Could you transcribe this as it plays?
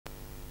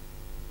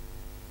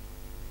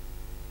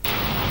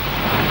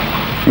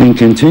In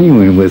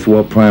continuing with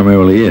what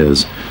primarily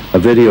is a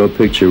video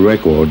picture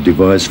record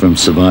devised from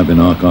surviving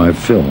archive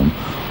film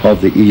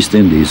of the East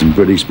Indies and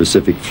British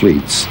Pacific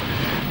fleets,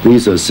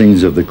 these are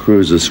scenes of the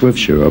cruiser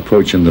SWIFTSURE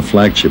approaching the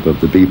flagship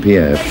of the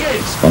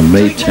BPF on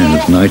May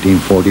 10,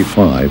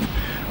 1945,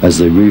 as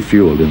they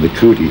refueled in the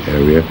Cootie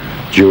area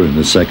during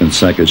the second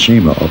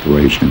Sakishima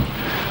operation,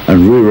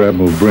 and Rear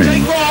Admiral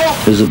Brind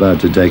is about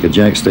to take a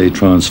jackstay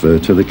transfer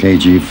to the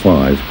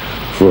KG-5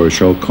 for a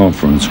short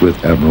conference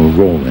with Admiral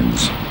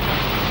Rawlings.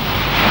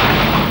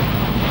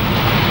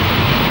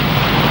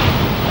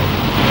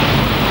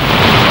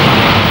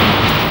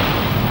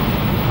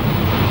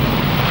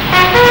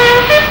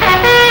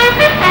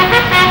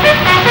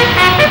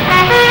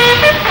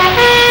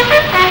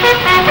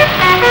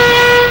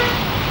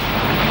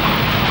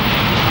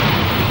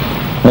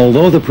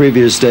 Although the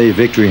previous day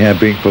victory had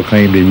been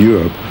proclaimed in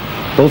Europe,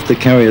 both the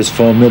carriers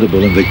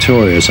Formidable and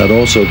Victorious had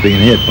also been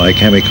hit by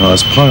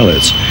kamikaze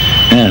pilots,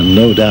 and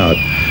no doubt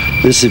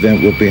this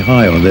event would be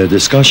high on their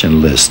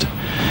discussion list.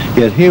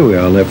 Yet here we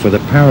are left with a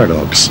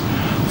paradox,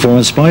 for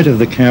in spite of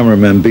the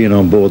cameramen being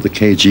on board the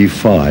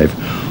KG-5,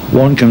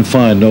 one can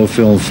find no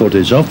film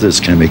footage of this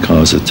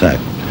kamikaze attack.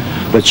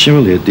 But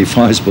surely it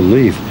defies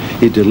belief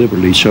he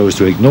deliberately chose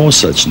to ignore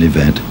such an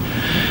event.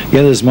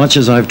 Yet as much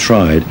as I've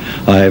tried,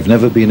 I have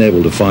never been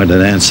able to find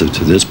an answer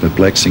to this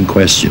perplexing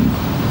question.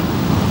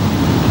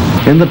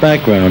 In the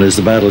background is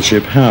the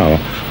battleship Howe,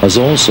 as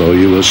also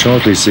you will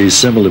shortly see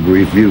similar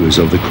brief views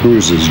of the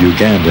cruisers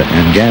Uganda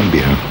and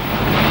Gambia.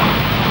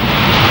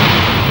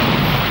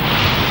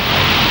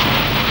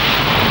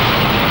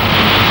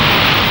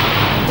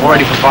 All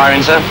ready for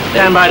firing, sir?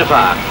 Stand by to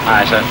fire.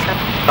 Aye, sir.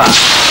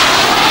 Fire.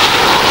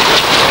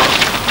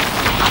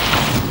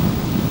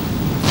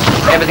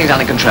 Everything's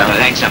under control.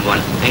 Thanks, someone.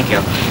 Thank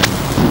you.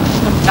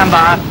 Stand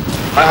by.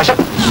 Aye, sir.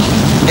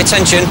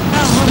 Attention.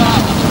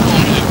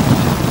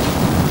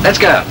 Let's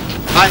go.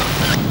 Aye.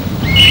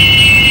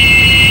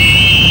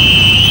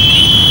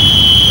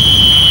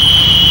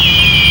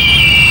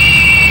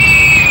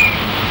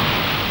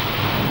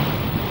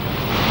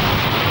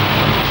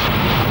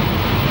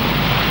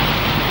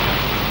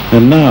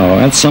 And now,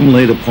 at some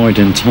later point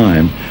in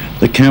time,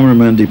 the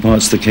cameraman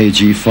departs the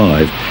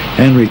KG-5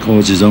 and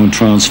records his own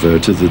transfer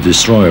to the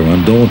destroyer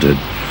Undaunted,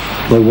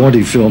 though what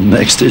he filmed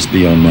next is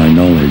beyond my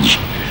knowledge.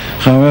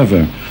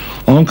 However,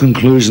 on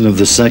conclusion of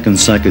the second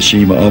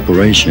Sakishima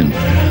operation,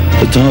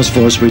 the task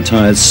force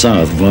retired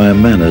south via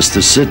Manus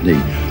to Sydney,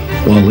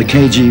 while the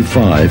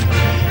KG-5,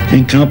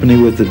 in company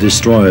with the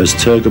destroyers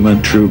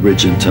Turgamant,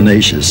 TROUBRIDGE and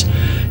Tenacious,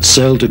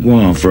 sailed to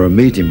Guam for a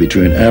meeting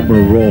between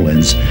Admiral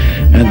Rawlings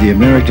and the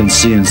American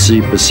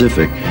CinC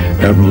Pacific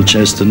Admiral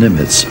Chester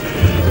Nimitz,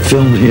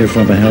 filmed here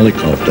from a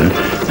helicopter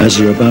as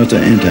they're about to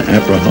enter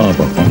Apra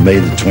Harbor on May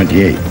the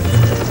 28th.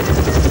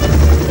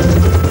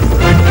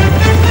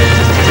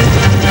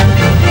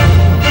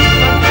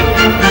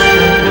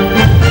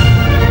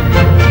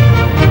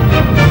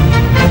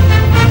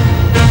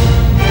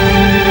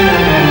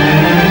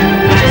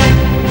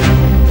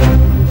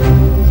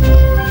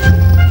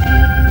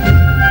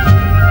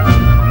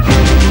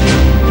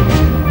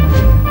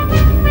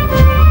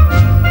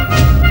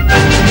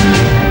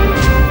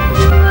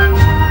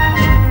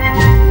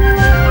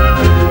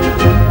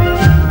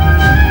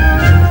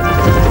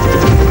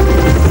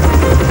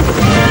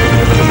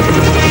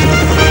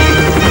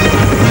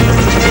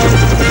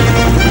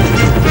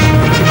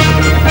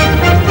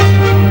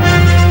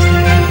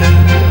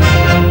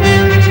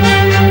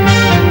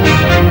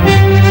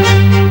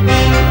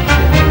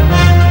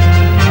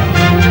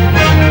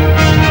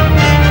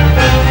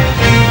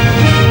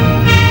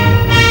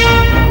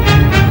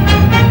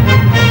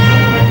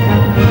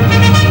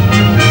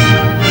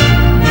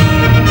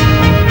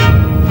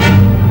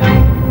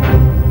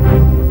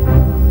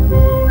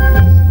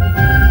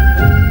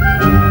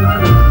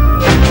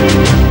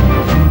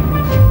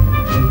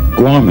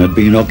 Guam had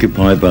been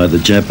occupied by the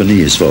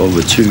Japanese for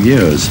over 2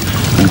 years,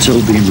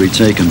 until being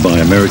retaken by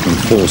American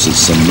forces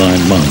some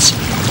 9 months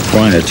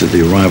prior to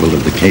the arrival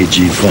of the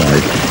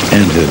KG-5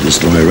 and her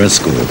destroyer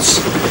escorts.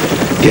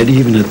 Yet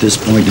even at this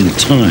point in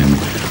time,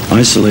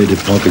 isolated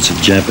pockets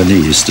of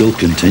Japanese still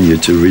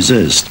continued to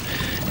resist,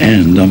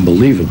 and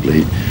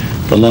unbelievably,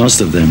 the last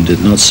of them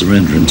did not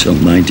surrender until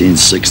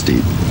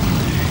 1960.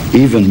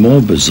 Even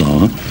more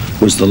bizarre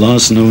was the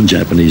last known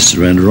Japanese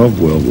surrender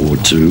of World War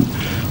II,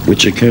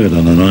 which occurred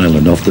on an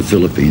island off the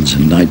Philippines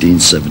in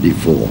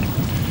 1974.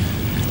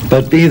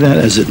 But be that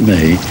as it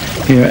may,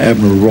 here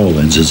Admiral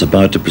Rawlings is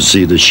about to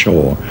proceed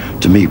ashore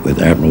to meet with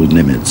Admiral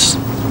Nimitz.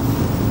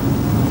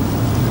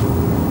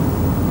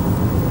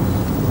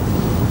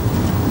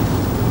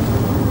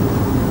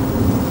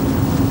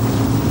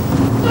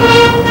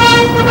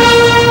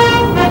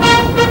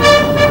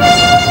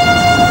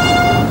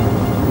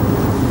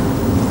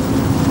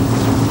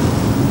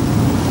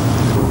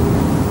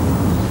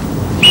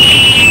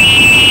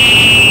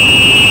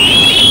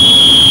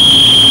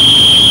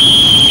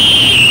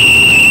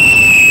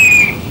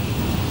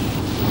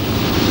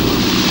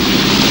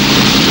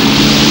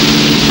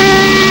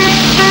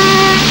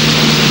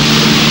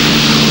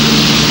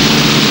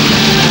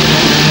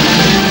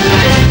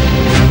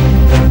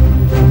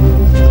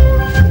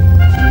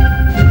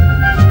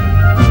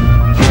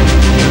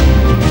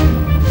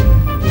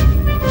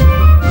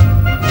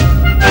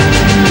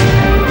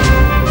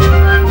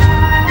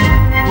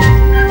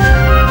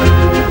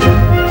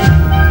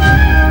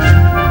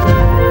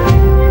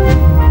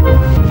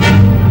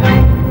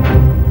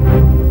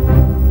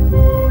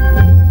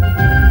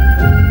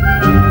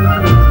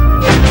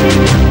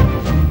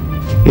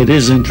 It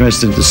is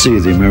interesting to see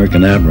the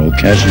American admiral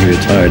casually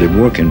attired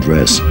in working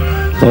dress,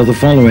 though the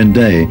following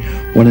day,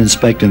 when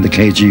inspecting the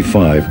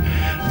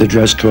KG-5, the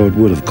dress code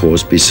would, of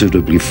course, be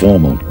suitably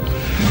formal.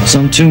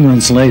 Some 2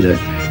 months later,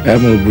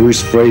 Admiral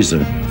Bruce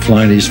Fraser,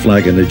 flying his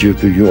flag in the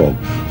Duke of York,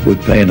 would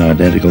pay an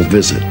identical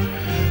visit.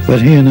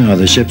 But here now,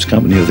 the ship's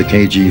company of the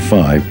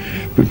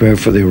KG-5 prepare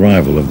for the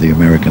arrival of the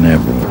American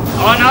admiral.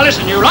 All right, now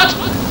listen, you lot.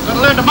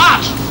 Gotta learn to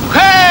march.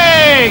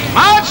 Okay,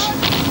 march.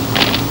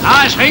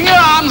 Now swing your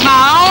arms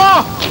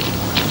now.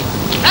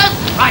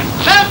 Left, right,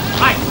 left,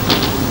 right.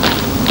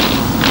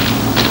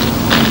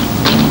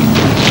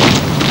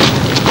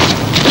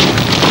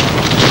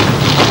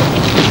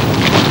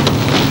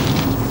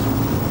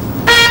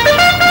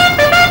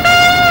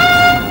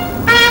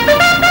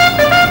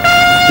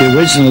 The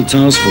original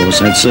task force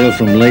had sailed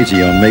from Leyte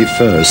on May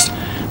 1st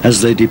as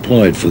they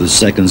deployed for the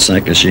second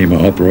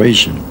Sakishima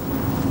operation.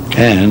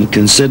 And,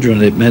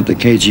 considering it meant the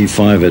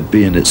KG-5 had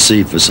been at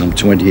sea for some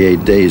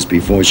 28 days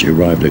before she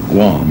arrived at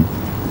Guam,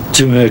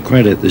 to her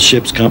credit, the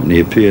ship's company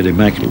appeared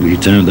immaculately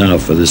turned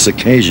out for this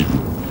occasion.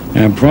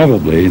 And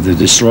probably the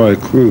destroyer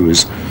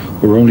crews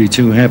were only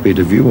too happy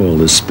to view all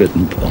this spit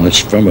and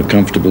polish from a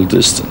comfortable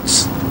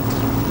distance.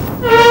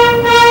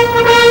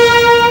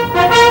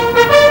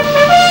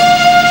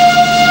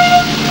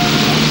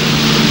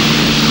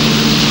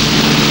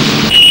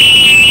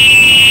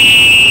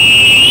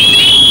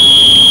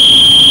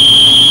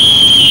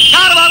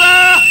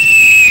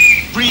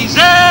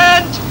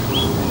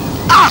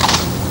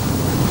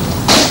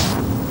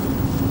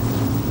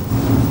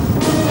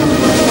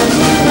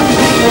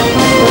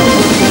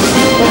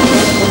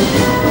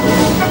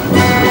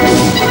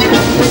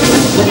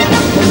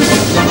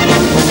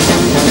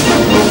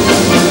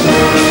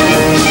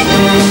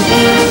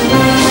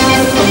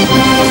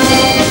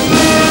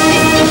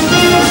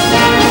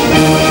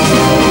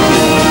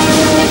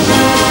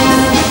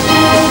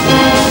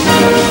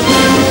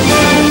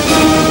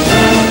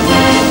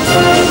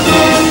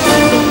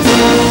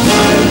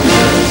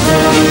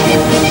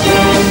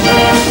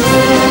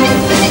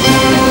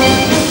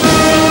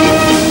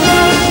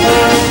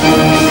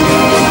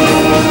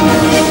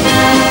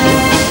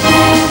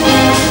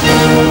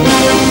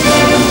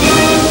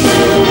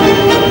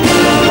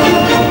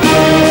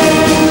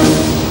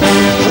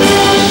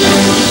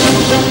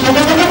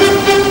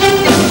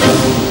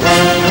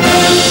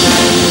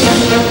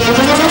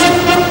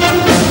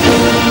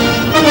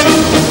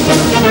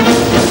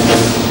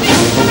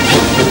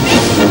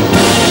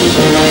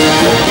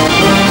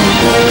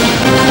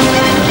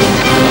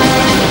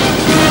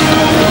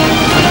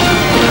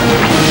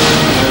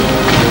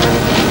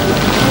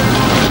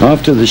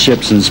 After the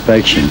ship's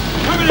inspection,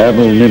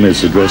 Admiral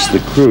Nimitz addressed the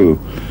crew,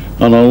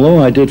 and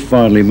although I did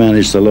finally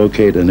manage to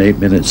locate an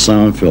 8-minute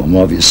sound film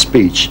of his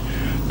speech,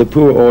 the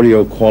poor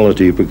audio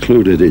quality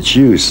precluded its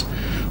use,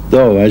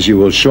 though, as you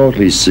will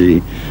shortly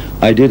see,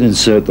 I did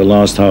insert the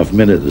last half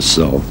minute or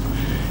so.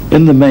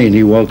 In the main,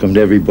 he welcomed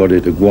everybody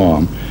to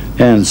Guam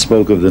and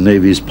spoke of the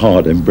Navy's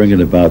part in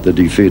bringing about the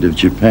defeat of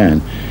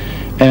Japan,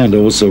 and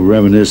also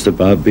reminisced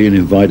about being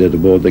invited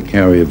aboard the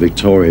carrier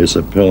Victorious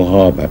at Pearl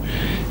Harbor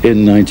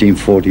in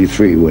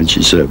 1943 when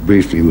she served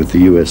briefly with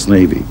the U.S.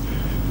 Navy.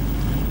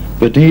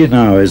 But here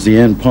now is the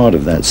end part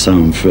of that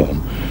sound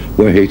film,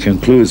 where he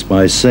concludes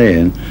by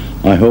saying,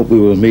 "I hope we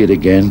will meet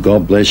again,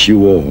 God bless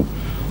you all,"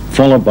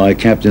 followed by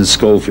Captain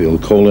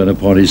Schofield calling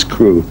upon his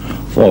crew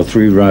for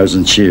 3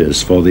 rousing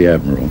cheers for the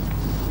Admiral.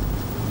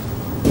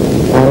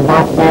 And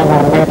that we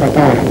will meet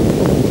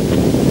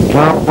again.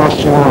 God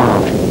bless you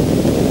all.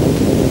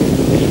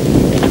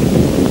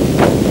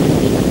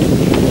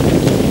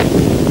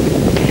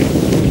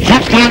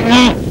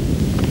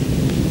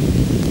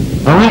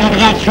 We're going to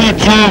get 3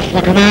 cheers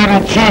for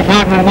Commander-in-Chief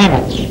Admiral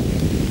Nimitz.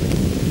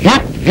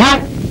 Yep, yep,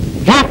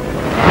 yep.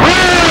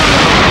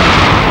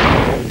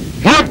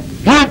 Yep,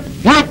 yep,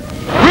 yep.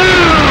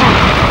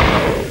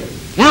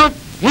 Yep,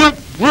 yep,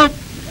 yep.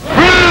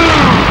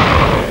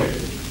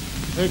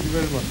 Thank you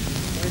very much.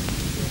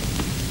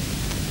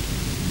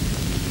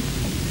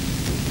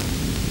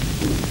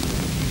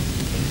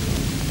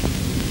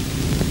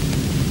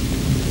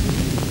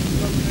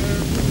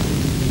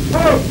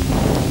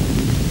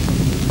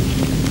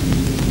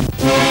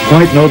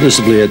 Quite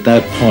noticeably at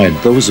that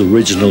point, those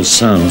original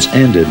sounds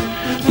ended,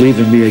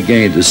 leaving me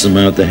again to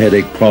surmount the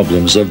headache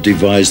problems of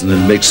devising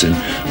and mixing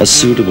a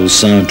suitable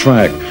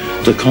soundtrack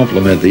to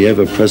complement the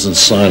ever-present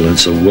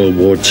silence of World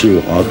War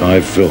II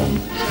archive film,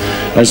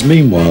 as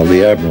meanwhile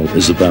the Admiral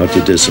is about to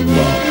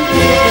disembark.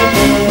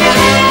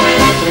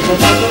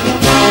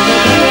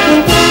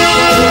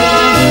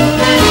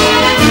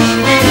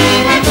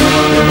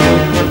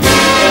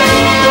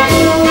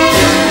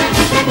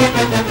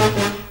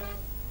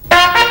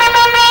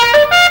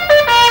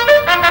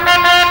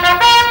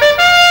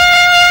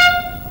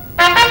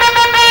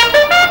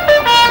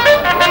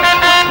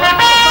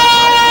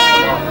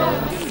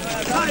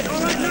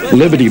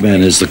 Liberty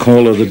Man is the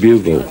call of the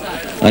bugle,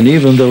 and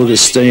even though the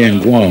stay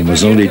in Guam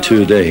was only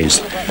 2 days,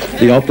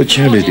 The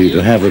opportunity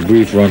to have a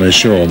brief run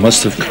ashore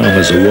must have come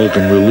as a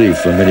welcome relief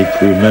for many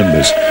crew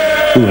members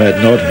who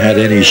had not had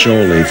any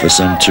shore leave for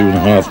some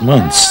 2.5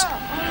 months.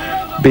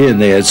 Being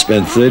they had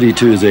spent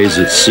 32 days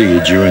at sea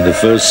during the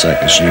first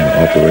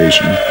Sakishima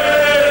operation,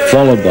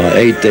 followed by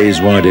 8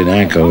 days riding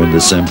anchor in the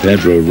San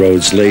Pedro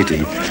roads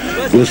Leyte,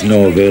 with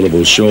no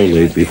available shore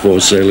leave before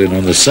sailing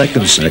on the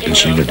second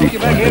Sakishima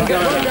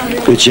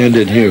deployment, which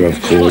ended here, of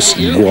course,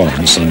 in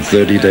Guam some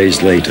 30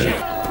 days later.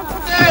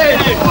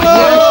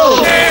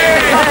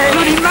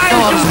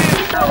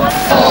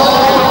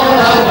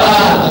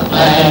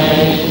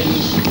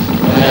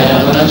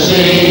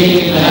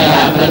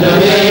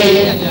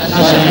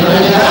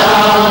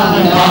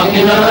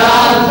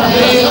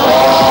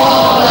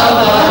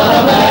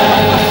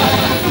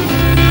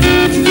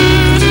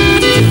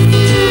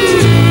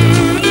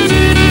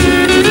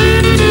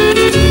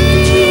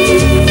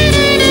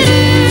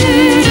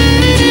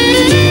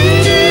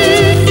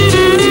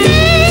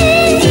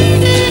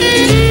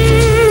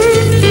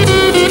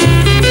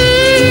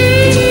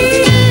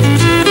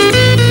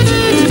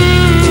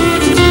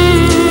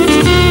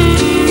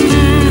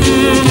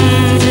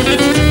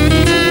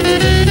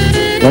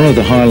 One of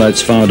the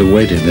highlights found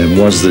awaiting them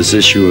was this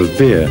issue of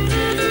beer,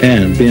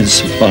 and being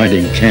supplied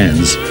in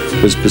cans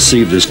was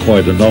perceived as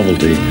quite a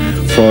novelty,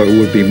 for it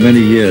would be many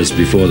years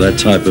before that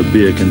type of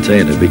beer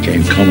container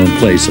became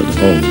commonplace at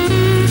home.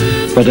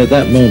 But at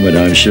that moment,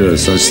 I'm sure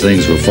such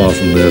things were far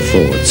from their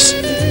thoughts.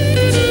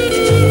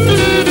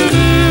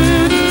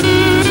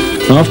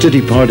 After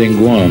departing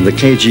Guam, the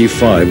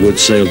KG-5 would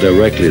sail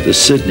directly to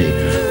Sydney,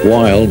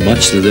 while,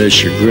 much to their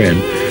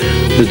chagrin,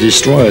 the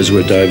destroyers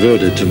were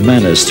diverted to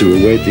Manus to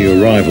await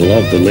the arrival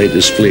of the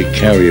latest Fleet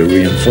Carrier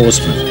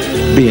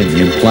reinforcement, being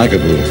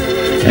Implacable,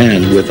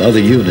 and with other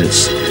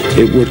units,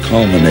 it would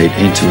culminate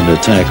into an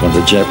attack on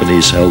the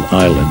Japanese-held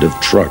island of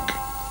Truk.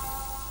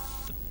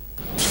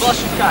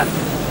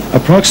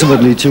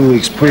 Approximately 2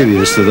 weeks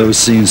previous to those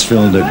scenes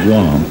filmed at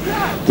Guam,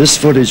 this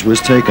footage was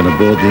taken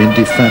aboard the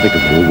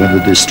Indefatigable when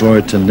the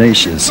destroyer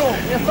Tenacious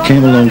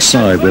came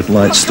alongside with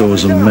light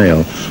stores and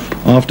mail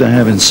after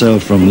having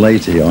sailed from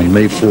Leyte on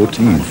May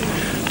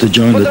 14th to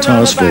join the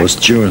task force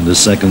during the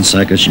second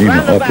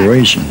Sakishima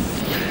operation.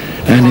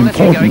 And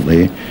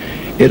importantly,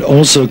 it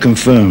also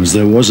confirms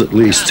there was at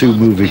least 2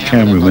 movie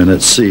cameramen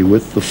at sea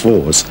with the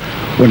force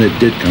when it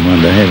did come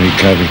under heavy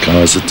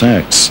kamikaze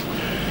attacks.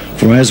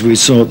 For as we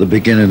saw at the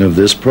beginning of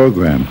this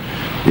program,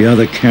 the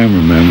other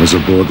cameraman was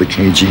aboard the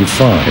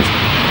KG-5.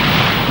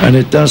 And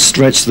it does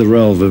stretch the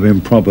realm of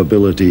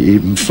improbability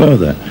even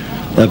further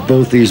that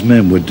both these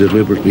men would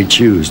deliberately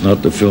choose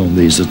not to film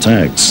these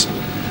attacks.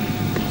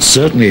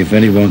 Certainly, if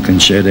anyone can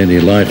shed any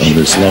light on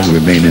this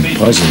long-remaining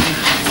puzzle,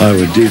 I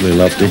would dearly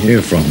love to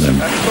hear from them,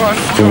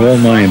 for all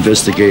my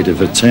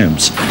investigative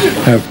attempts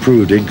have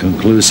proved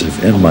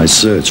inconclusive in my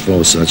search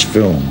for such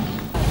film.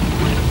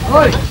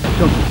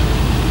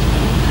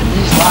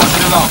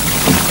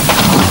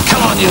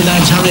 Come on, you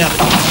lads, hurry up.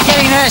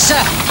 Getting there,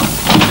 sir.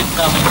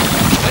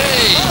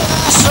 Hey!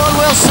 Son,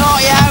 we'll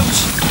sort you out.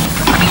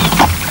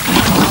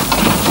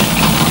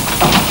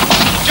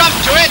 Jump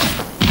to it!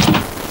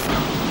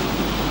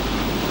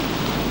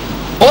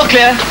 All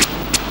clear.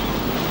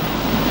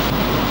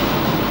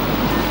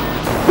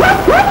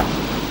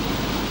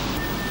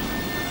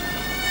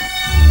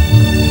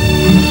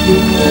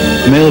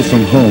 Mail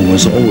from home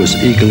was always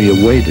eagerly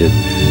awaited,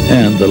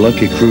 and the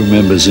lucky crew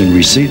members in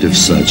receipt of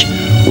such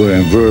were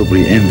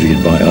invariably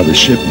envied by other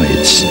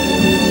shipmates.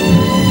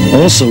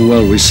 Also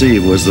well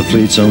received was the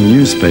fleet's own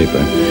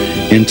newspaper.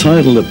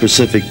 Entitled the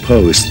Pacific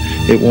Post,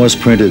 it was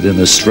printed in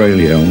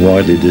Australia and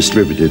widely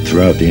distributed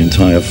throughout the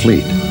entire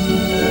fleet.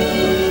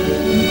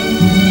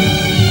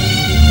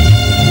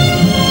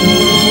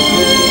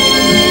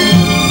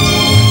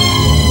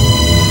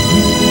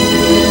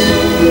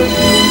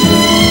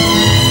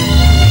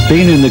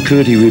 Being in the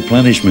Cootie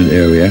replenishment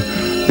area,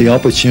 the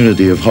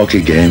opportunity of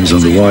hockey games on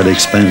the wide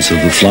expanse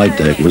of the flight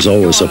deck was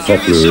always a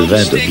popular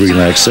event of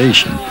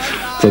relaxation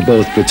for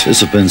both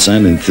participants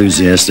and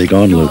enthusiastic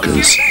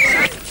onlookers.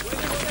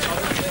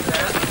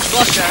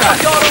 Watch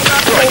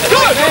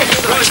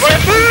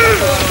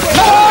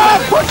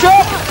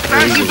up!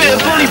 There's a bit of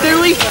bully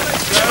dooey.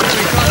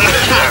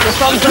 The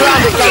sun's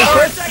around it,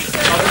 Gopher.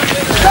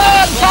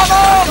 Come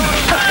on!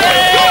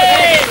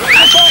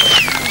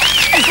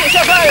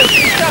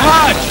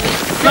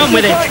 Run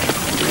with it.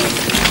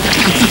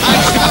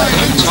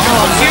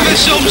 Give us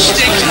some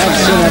sticks.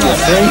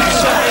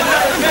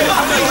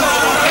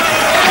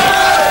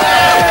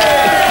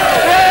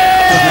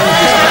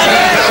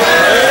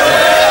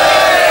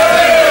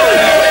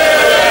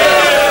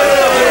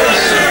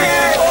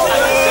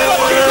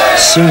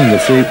 Soon the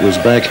fleet was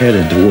back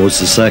heading towards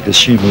the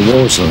Sakishima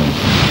war zone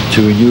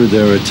to renew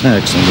their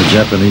attacks on the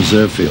Japanese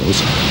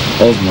airfields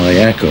of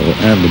Miyako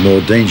and the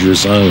more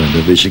dangerous island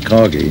of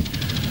Ishikage.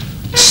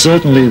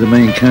 Certainly the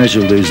main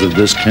casualties of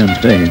this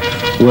campaign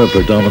were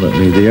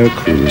predominantly the air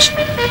crews,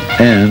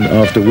 and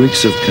after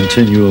weeks of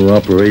continual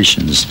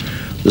operations,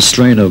 the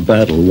strain of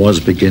battle was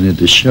beginning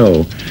to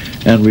show,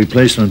 and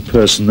replacement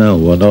personnel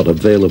were not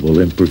available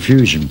in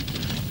profusion.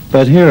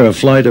 But here a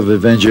flight of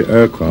Avenger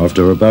aircraft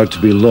are about to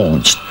be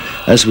launched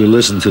as we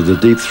listen to the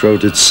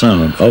deep-throated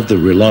sound of the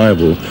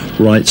reliable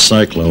Wright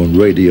Cyclone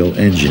radial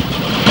engine.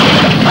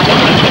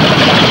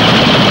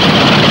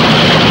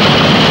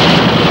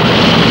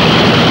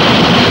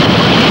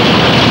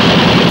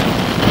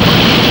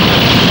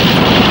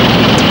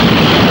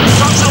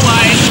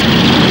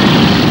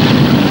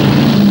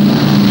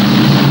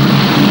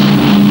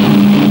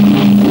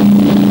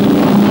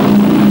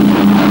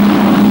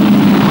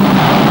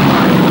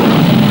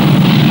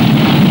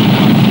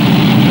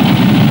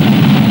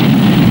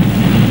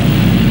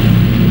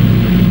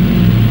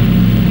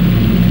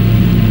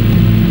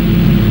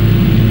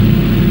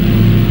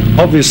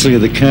 Obviously,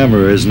 the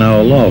camera is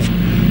now aloft,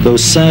 though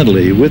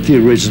sadly, with the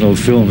original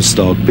film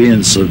stock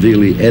being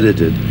severely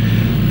edited,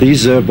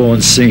 these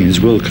airborne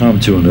scenes will come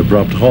to an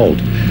abrupt halt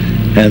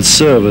and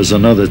serve as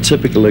another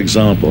typical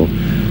example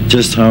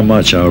just how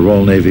much our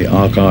Royal Navy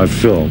archive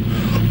film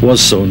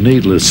was so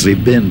needlessly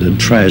binned and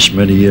trashed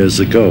many years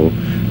ago,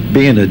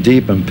 being a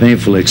deep and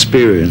painful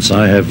experience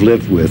I have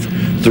lived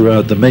with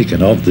throughout the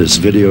making of this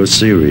video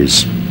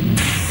series.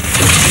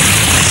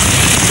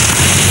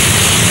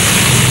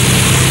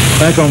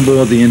 Back on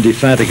board the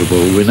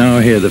Indefatigable, we now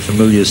hear the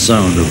familiar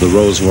sound of the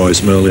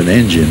Rolls-Royce Merlin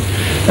engine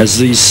as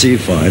these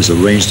C-5s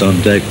are ranged on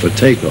deck for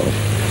takeoff.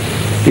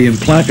 The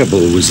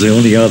Implacable was the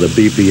only other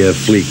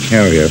BPF fleet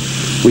carrier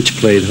which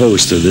played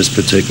host to this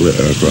particular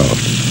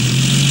aircraft.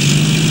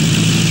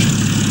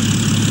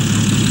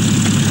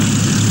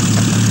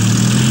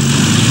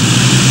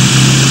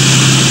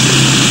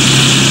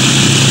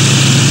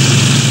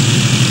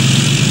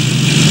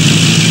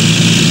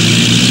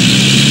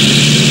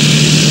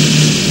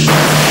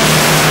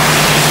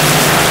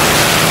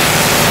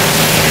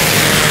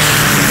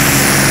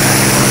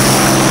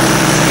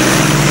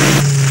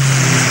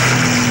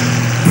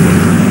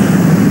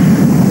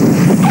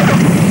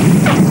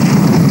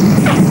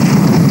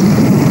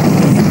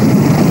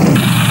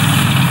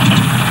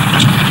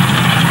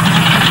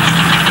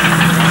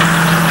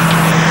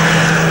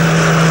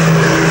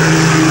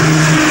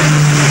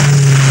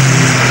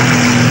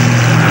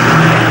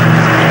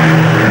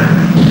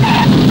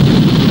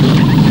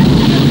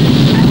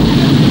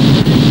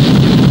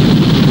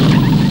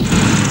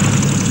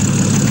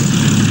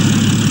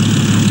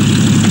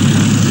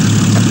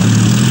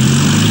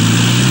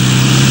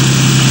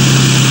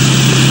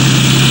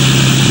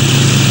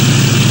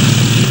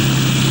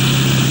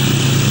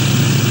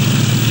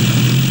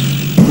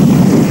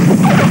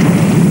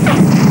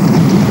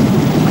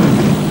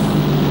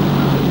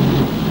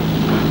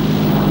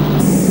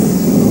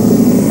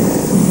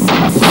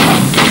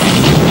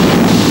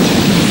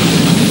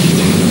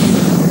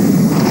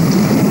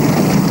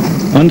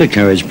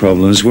 Undercarriage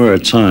problems were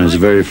at times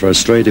very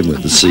frustrating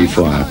with the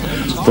Seafire,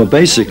 for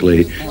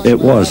basically it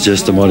was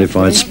just a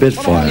modified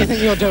Spitfire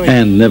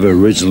and never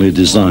originally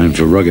designed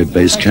for rugged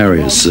base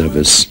carrier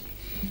service.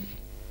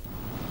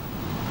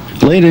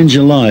 Late in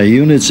July,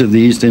 units of the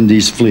East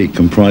Indies Fleet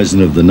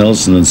comprising of the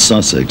Nelson and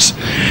Sussex,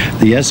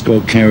 the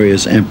escort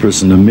carriers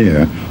Empress and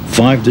AMEER,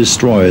 5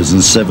 destroyers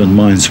and 7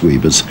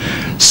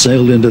 minesweepers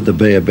sailed into the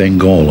Bay of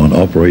Bengal on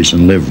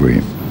Operation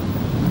Livery.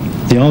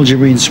 The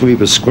Algerine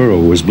sweeper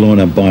Squirrel was blown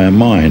up by a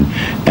mine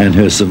and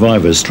her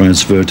survivors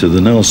transferred to the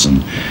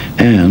Nelson,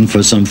 and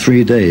for some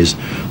 3 days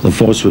the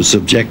force was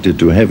subjected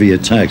to heavy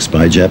attacks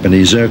by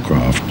Japanese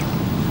aircraft.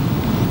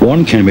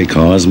 One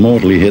kamikaze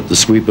mortally hit the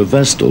sweeper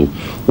Vestal,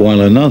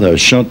 while another,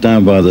 shot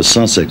down by the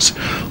Sussex,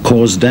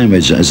 caused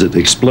damage as it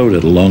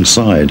exploded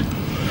alongside.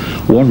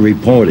 One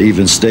report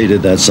even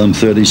stated that some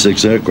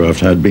 36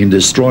 aircraft had been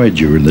destroyed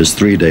during this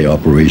 3-day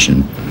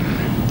operation.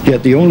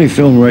 Yet the only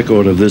film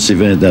record of this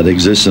event that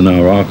exists in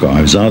our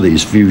archives are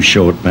these few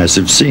short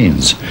passive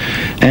scenes.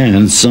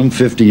 And some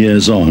 50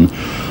 years on,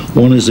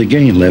 one is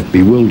again left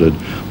bewildered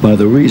by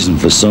the reason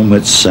for so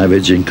much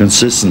savage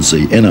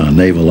inconsistency in our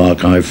Naval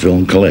Archive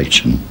film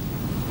collection.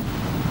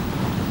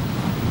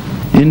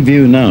 In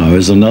view now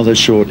is another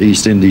short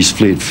East Indies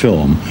Fleet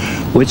film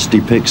which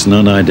depicts an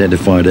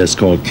unidentified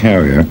escort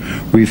carrier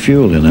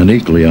refueling an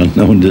equally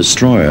unknown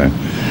destroyer.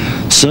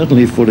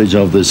 Certainly footage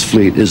of this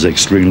fleet is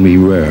extremely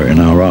rare in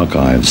our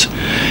archives,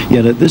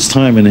 yet at this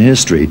time in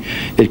history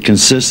it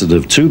consisted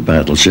of 2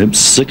 battleships,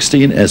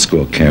 16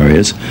 escort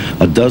carriers,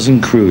 a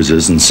dozen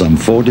cruisers and some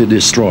 40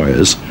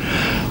 destroyers,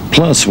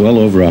 plus well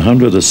over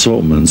 100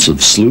 assortments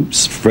of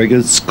sloops,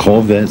 frigates,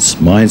 corvettes,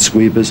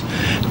 minesweepers,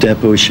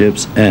 depot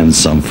ships, and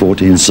some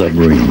 14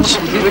 submarines,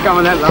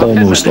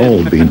 almost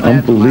all being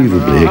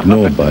unbelievably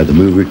ignored by the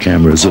movie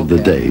cameras of the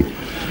day,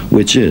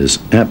 which is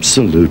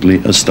absolutely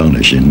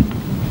astonishing.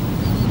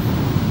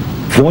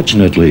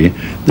 Fortunately,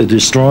 the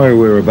destroyer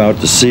we're about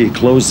to see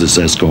close this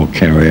escort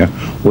carrier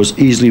was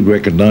easily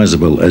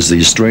recognizable as the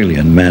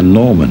Australian Man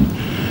Norman.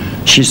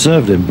 She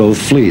served in both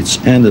fleets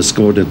and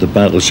escorted the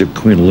battleship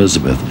Queen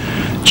Elizabeth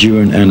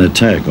during an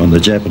attack on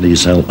the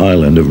Japanese-held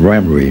island of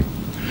Livery.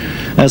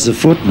 As a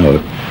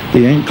footnote,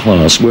 the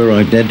N-class were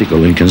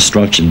identical in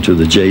construction to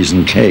the J's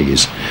and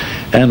K's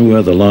and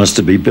were the last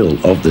to be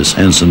built of this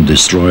handsome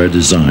destroyer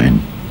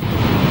design.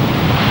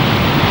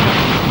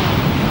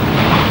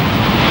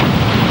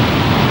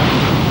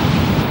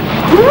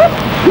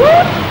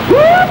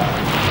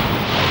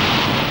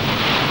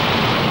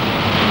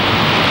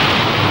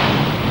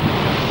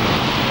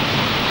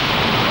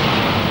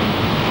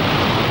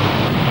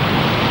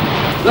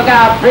 Look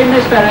out, bring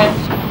the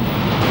spirits.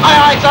 Aye,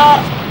 aye,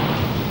 sir.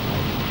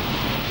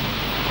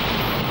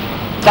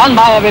 Stand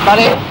by,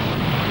 everybody.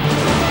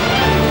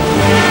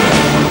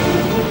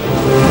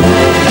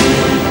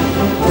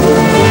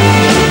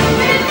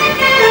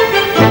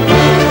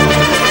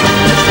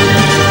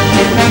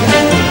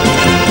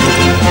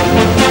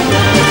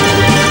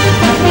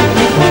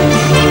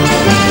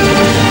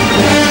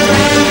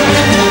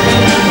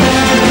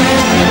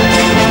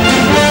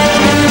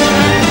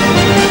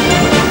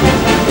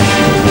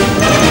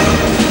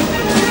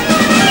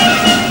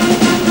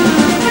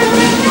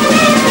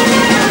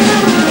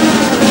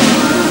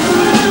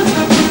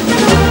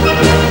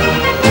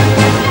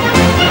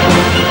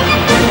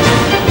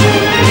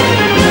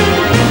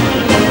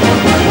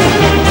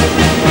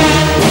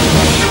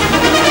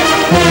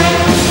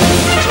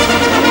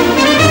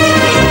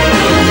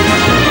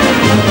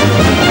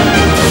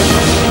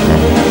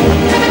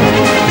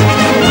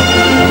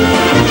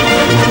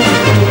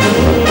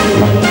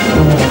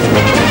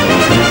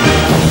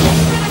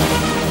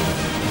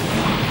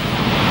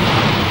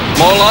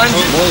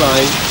 More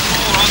line.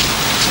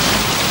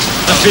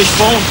 A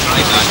fishbone.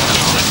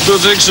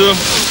 Good, thanks, sir.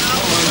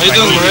 How you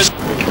doing, Brind?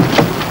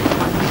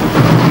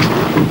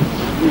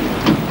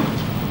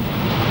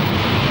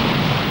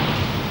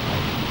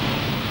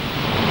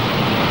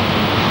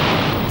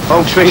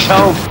 Home sweet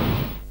home.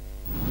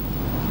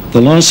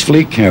 The last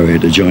fleet carrier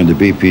to join the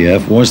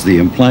BPF was the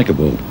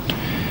Implacable,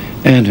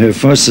 and her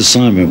first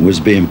assignment was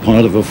being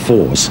part of a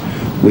force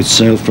which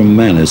sailed from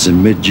Manus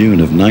in mid-June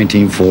of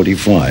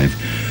 1945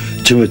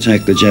 to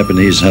attack the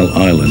Japanese-held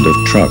island of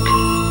Truk.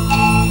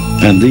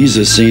 And these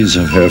are scenes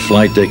of her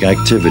flight deck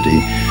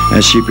activity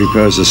as she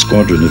prepares a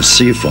squadron of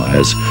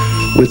Seafires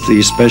with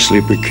the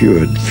specially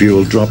procured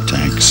fuel drop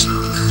tanks.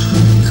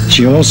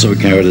 She also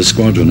carried a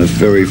squadron of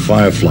Ferry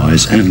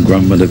Fireflies and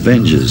Grumman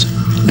Avengers,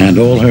 and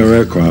all her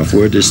aircraft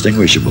were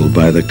distinguishable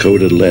by the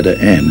coded letter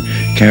N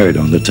carried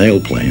on the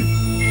tailplane.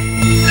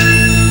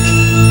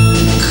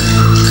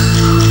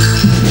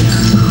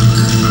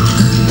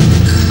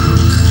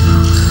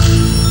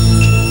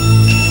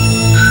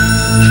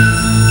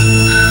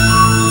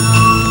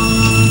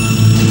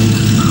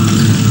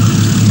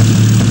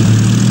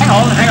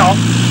 Hang on.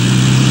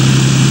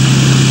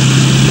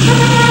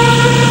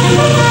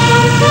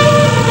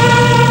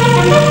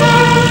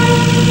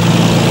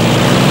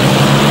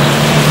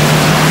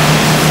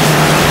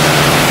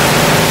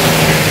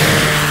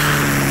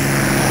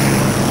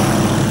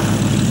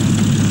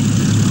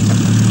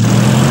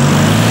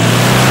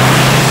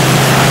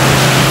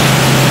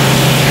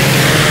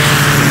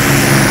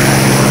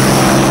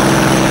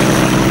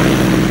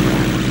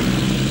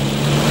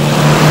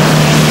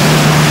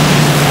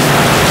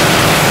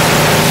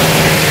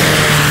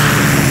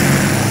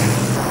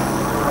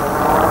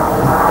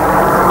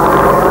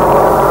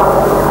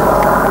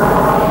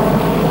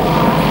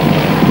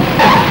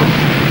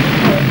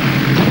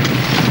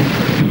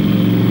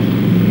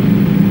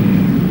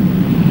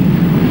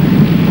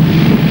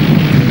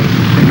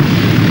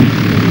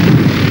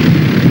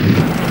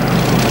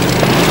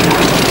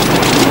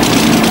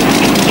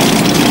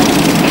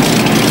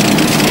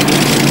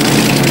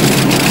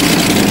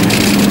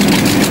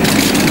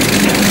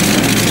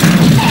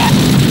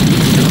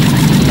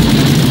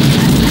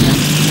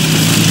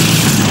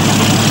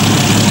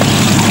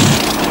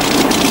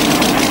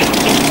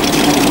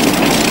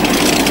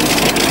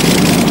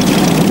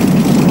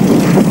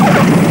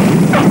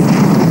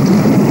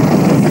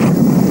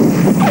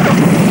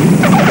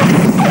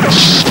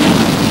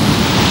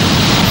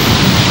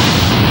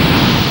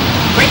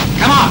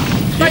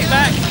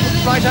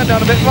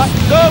 Down a bit, right?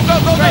 Go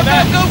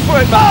for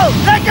it, man.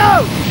 Let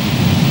go!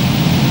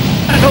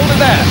 And hold it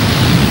there.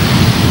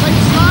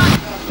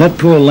 That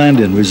poor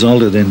landing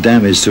resulted in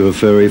damage to a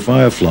Ferry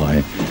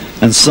Firefly,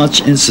 and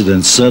such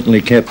incidents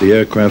certainly kept the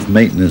aircraft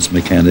maintenance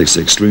mechanics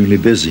extremely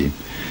busy.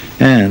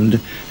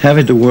 And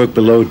having to work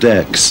below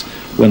decks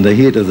when the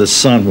heat of the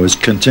sun was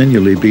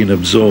continually being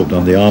absorbed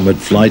on the armored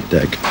flight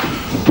deck,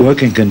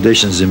 working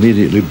conditions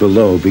immediately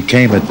below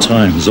became at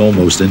times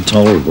almost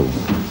intolerable.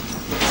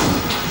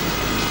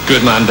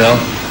 Good man, Bill.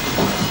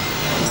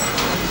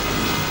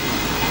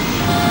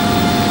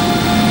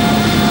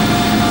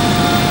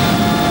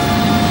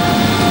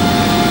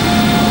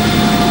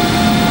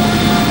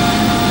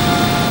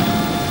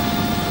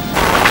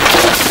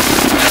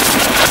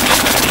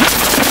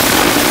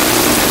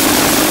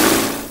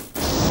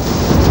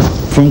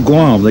 From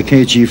Guam, the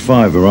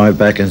KG-5 arrived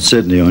back in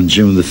Sydney on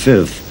June the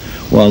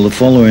 5th, while the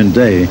following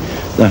day,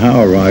 the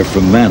Howe arrived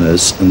from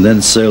Manus and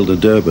then sailed to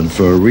Durban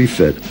for a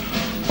refit,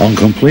 on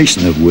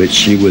completion of which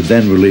she would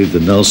then relieve the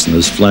Nelson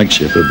as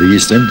flagship of the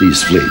East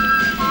Indies fleet.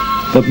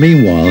 But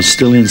meanwhile,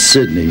 still in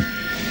Sydney,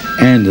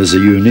 and as a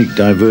unique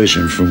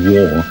diversion from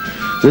war,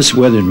 this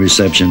wedding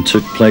reception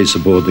took place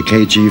aboard the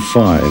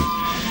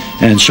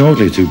KG-5, and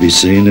shortly to be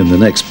seen in the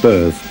next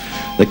berth,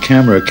 the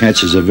camera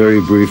catches a very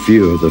brief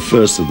view of the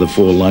first of the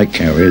 4 light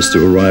carriers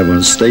to arrive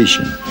on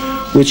station,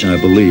 which I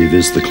believe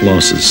is the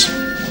Colossus.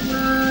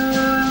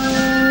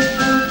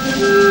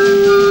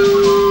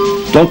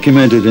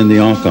 Documented in the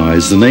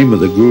archives, the name of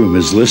the groom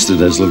is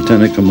listed as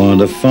Lieutenant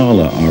Commander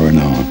Fowler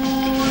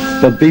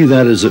R&R. But be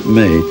that as it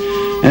may,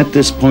 at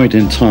this point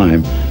in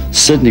time,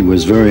 Sydney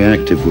was very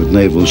active with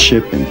naval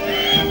shipping,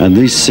 and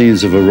these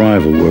scenes of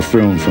arrival were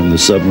filmed from the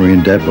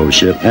submarine depot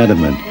ship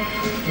Adamant.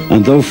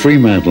 And though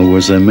Fremantle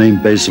was their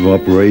main base of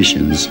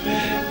operations,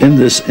 in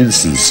this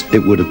instance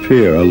it would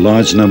appear a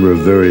large number of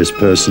various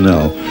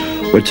personnel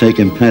were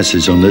taking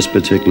passage on this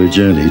particular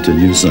journey to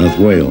New South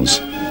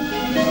Wales.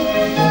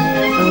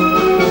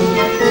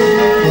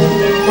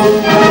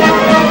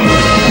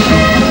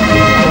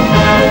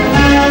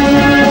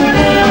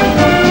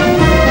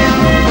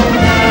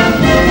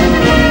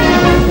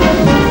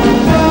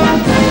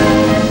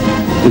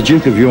 The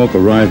Duke of York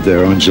arrived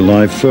there on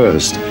July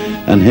 1st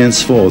and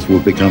henceforth will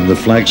become the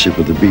flagship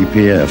of the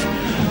BPF,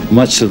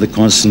 much to the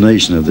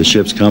consternation of the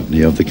ship's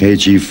company of the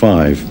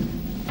KG-5.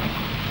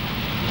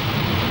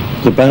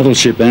 The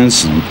battleship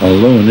Anson,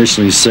 although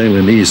initially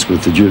sailing east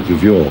with the Duke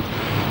of York,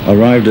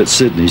 arrived at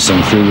Sydney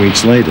some 3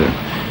 weeks later,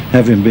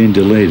 having been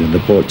delayed in the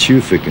Port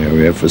Tewfik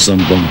area for some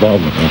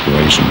bombardment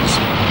operations.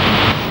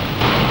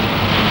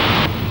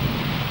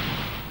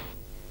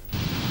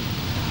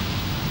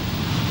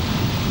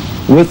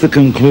 With the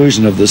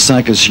conclusion of the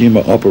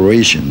Sakishima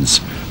operations,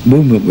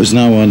 movement was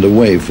now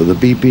underway for the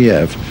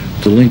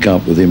BPF to link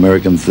up with the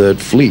American Third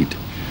Fleet,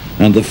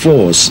 and the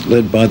force,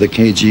 led by the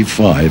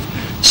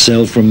KG-5,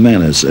 sailed from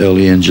Manus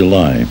early in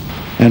July.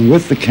 And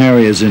with the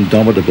carriers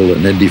Indomitable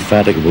and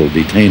Indefatigable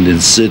detained in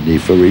Sydney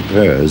for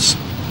repairs,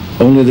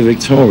 only the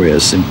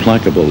Victorious,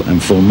 Implacable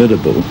and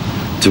Formidable,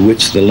 to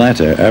which the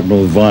latter,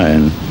 Admiral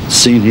Vian,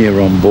 seen here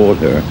on board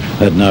her,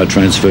 had now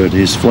transferred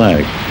his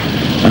flag.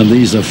 And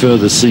these are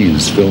further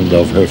scenes filmed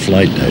off her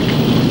flight deck.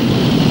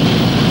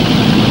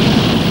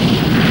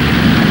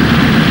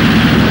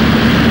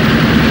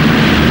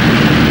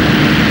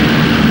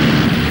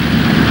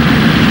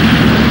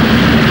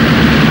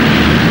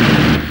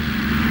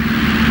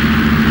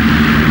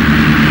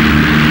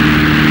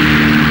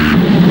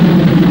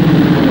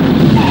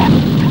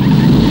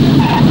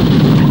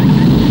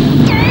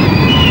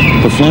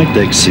 The flight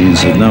deck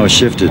scenes have now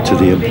shifted to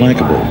the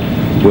Implacable,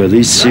 where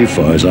these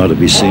seafires are to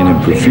be seen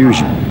in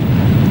profusion,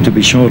 to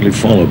be shortly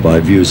followed by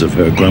views of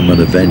her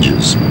Grumman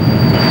Avengers.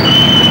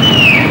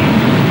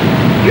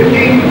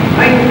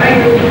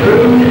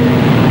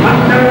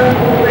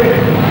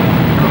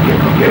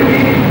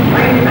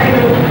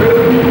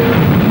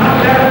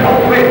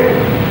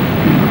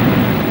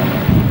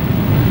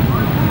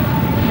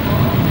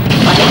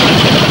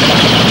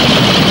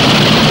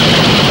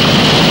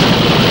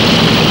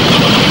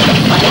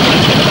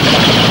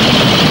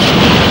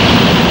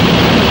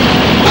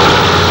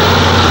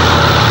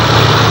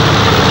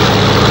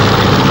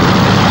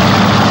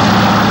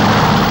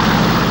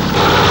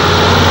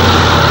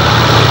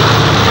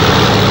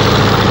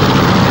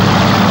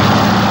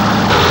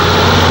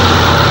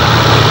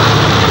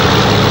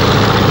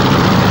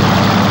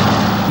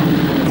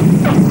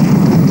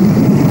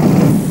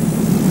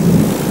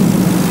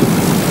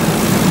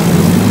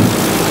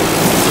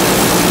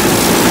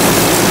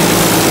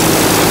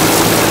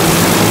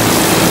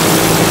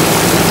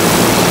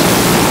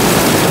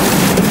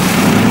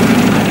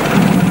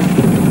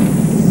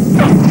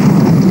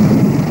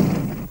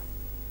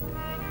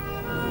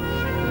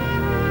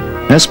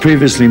 As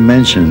previously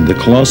mentioned, the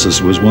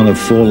Colossus was one of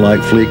 4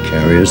 light fleet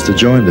carriers to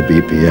join the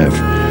BPF,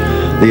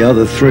 the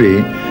other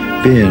 3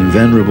 being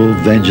Venerable,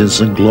 Vengeance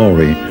and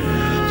Glory,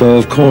 though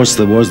of course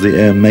there was the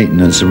air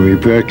maintenance and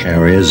repair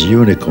carriers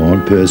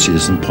Unicorn,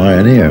 Perseus and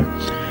Pioneer.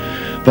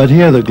 But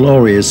here the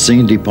Glory is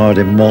seen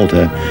departing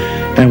Malta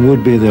and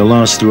would be the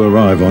last to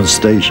arrive on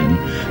station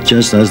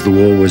just as the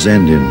war was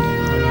ending.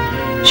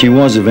 She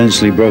was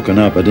eventually broken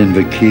up at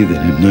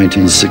Inverkeithing in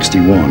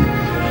 1961,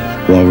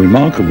 while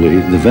remarkably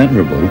the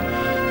Venerable,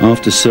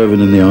 after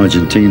serving in the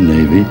Argentine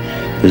Navy,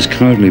 is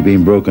currently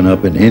being broken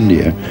up in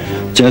India,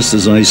 just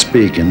as I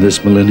speak in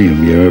this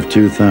millennium year of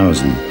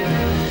 2000.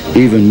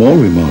 Even more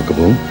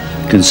remarkable,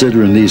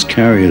 considering these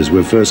carriers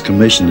were first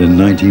commissioned in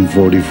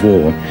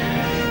 1944,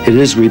 it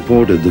is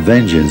reported the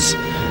Vengeance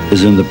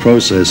is in the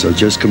process of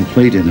just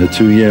completing a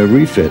 2-year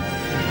refit,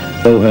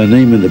 though her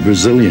name in the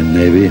Brazilian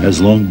Navy has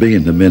long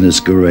been the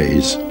Minas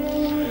Gerais.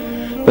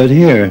 But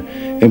here,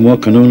 in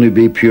what can only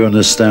be pure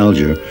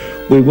nostalgia,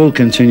 we will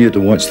continue to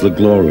watch the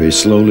Glory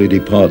slowly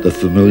depart the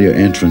familiar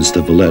entrance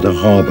to Valletta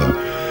Harbor,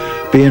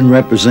 being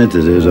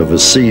representative of a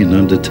scene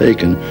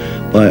undertaken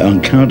by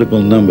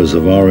uncountable numbers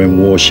of RM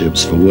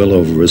warships for well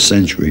over a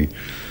century,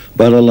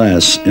 but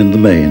alas, in the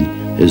main,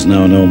 is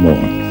now no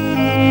more.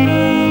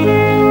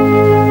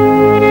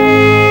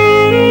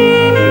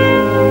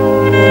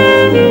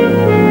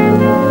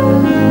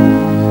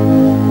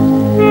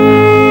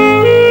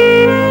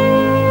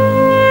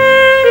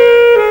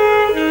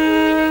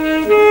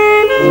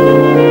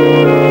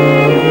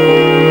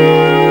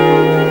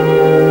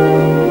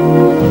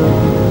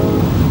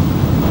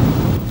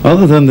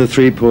 Other than the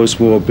 3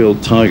 post-war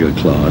built Tiger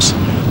class,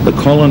 the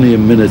Colony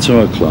and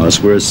Minotaur class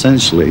were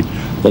essentially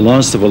the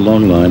last of a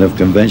long line of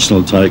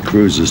conventional type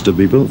cruisers to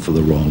be built for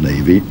the Royal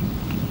Navy.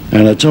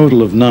 and a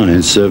total of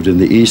 9 served in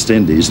the East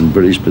Indies and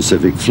British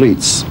Pacific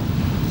fleets.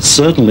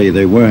 Certainly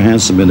they were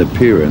handsome in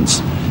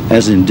appearance,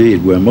 as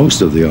indeed were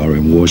most of the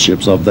RM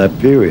warships of that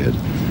period.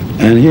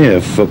 And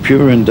here, for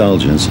pure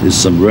indulgence, is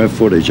some rare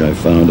footage I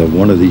found of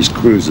one of these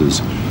cruisers,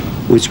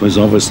 which was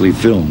obviously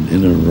filmed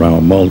in and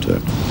around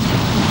Malta.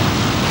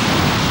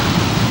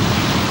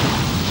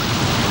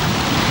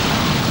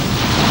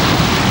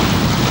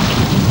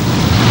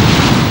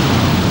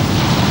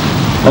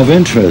 Of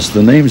interest,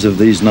 the names of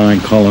these 9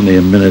 colony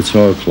and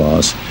Minotaur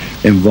class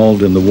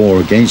involved in the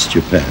war against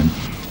Japan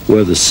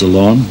were the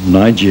Ceylon,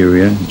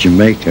 Nigeria,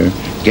 Jamaica,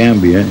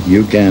 Gambia,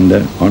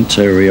 Uganda,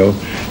 Ontario,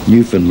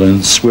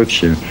 Newfoundland,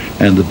 Swiftsure,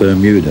 and the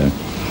Bermuda,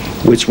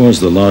 which was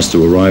the last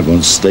to arrive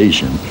on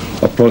station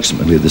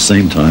approximately the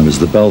same time as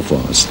the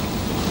Belfast.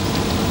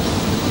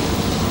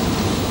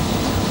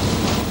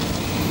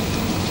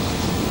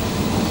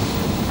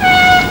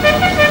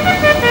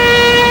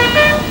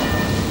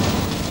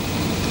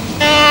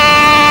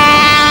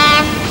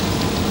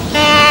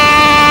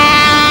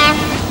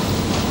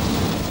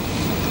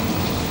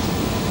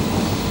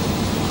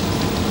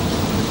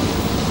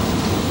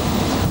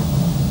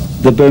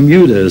 The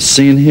Bermuda, as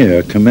seen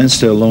here,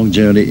 commenced her long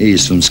journey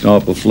east from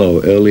Scapa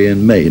Flow early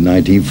in May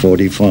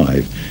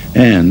 1945,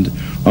 and,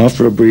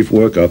 after a brief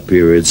work-up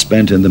period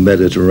spent in the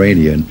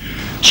Mediterranean,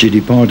 she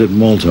departed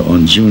Malta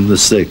on June the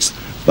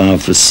 6th,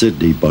 bound for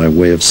Sydney by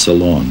way of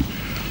Ceylon.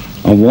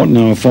 And what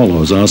now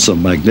follows are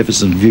some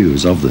magnificent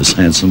views of this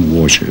handsome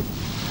warship.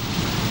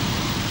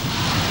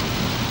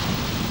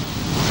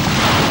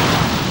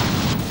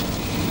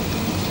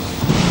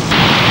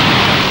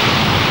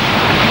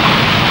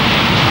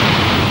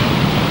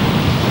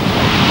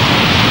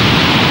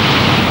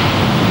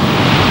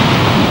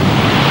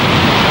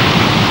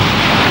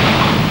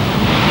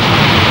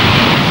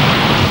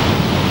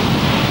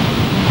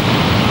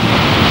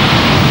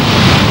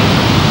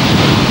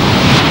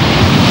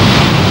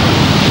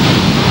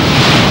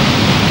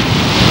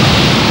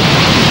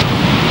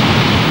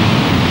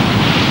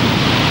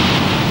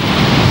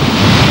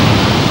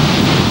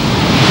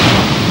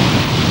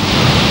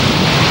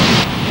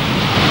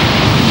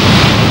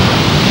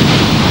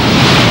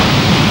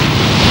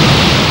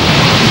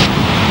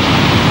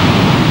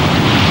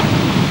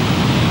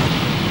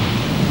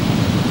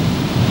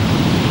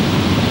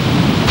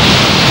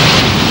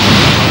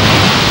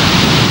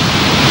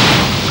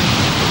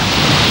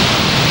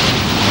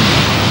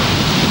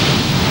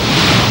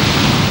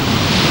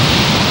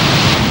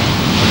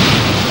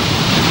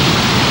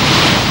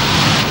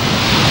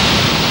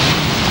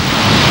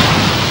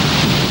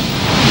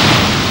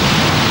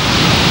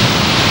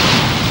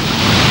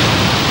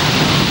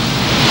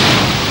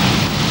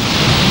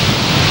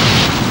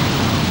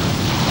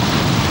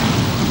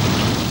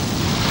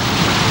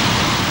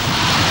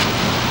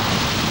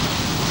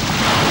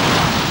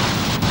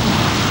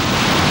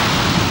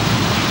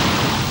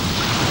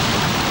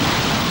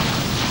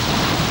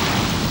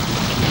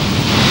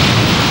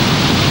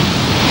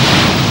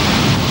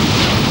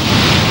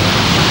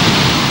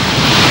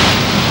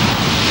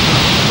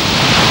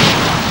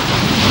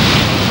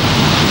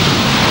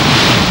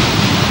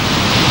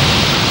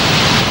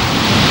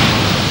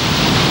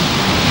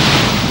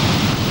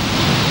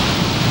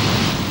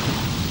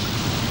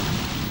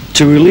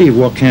 To relieve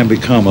what can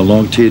become a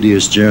long,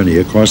 tedious journey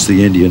across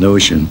the Indian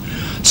Ocean,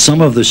 some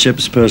of the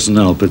ship's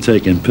personnel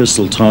partake in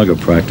pistol target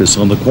practice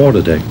on the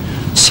quarterdeck,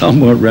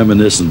 somewhat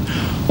reminiscent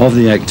of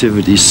the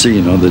activities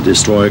seen on the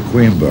destroyer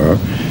Queenborough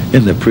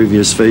in the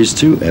previous Phase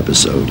 2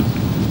 episode.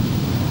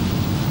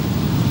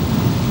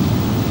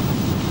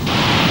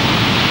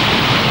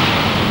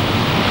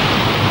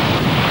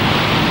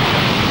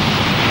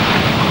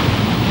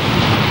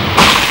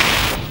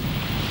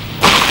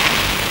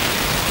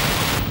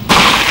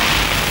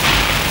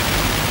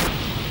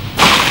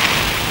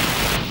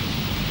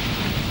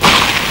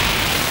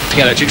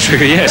 Electric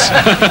trigger, yes.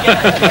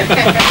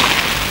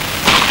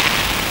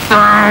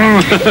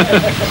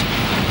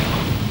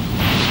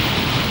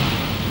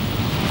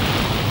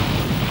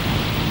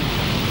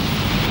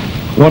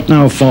 What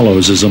now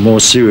follows is a more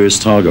serious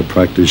target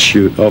practice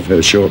shoot of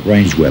her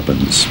short-range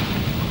weapons.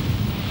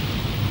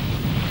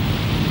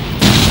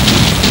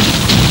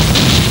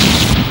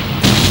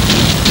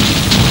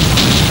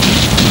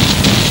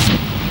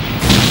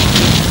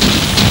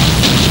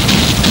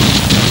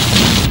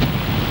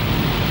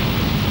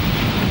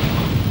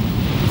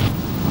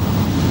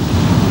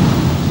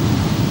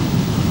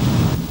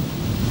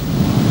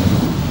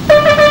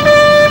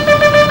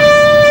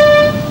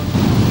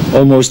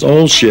 Almost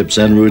all ships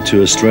en route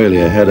to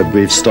Australia had a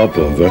brief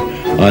stopover,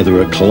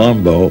 either at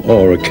Colombo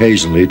or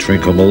occasionally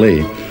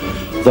Trincomalee.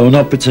 Though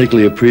not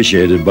particularly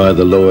appreciated by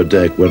the lower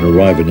deck when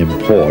arriving in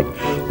port,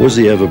 was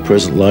the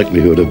ever-present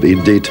likelihood of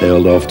being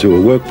detailed off to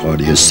a work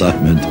party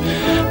assignment,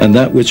 and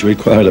that which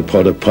required a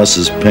pot of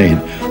Puss's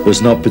paint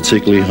was not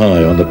particularly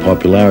high on the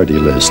popularity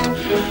list.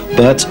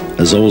 But,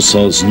 as all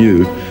salts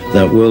knew,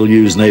 that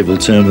well-used naval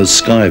term of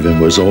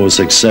skiving was always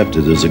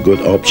accepted as a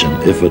good option,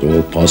 if at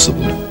all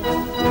possible.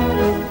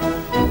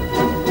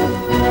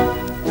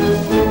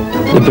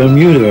 The The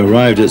Bermuda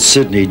arrived at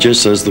Sydney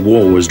just as the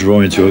war was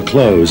drawing to a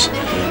close,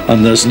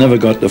 and thus never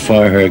got to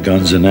fire her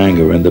guns in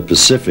anger in the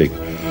Pacific,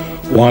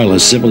 while a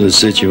similar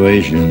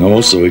situation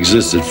also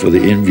existed for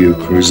the in-view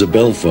cruiser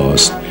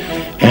Belfast,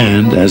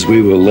 and, as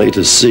we will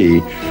later see,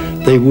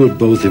 they would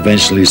both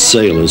eventually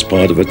sail as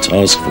part of a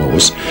task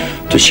force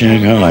to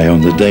Shanghai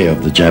on the day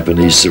of the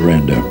Japanese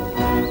surrender.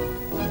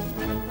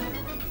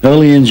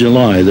 Early in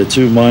July, the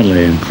two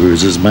mine-laying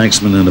cruisers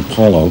Manxman and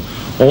Apollo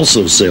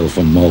also sailed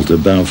from Malta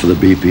bound for the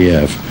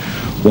BPF,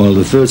 while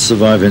the third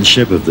surviving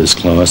ship of this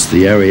class,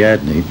 the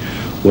Ariadne,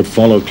 would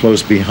follow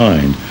close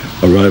behind,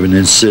 arriving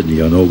in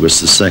Sydney on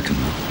August the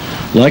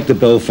 2nd. Like the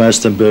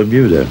Belfast and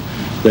Bermuda,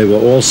 they were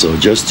also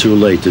just too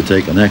late to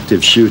take an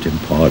active shooting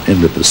part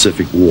in the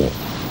Pacific War.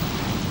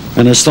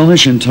 An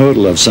astonishing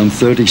total of some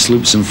 30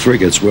 sloops and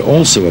frigates were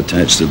also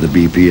attached to the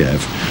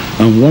BPF,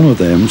 and one of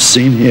them,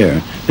 seen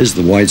here, is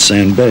the White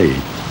Sand Bay.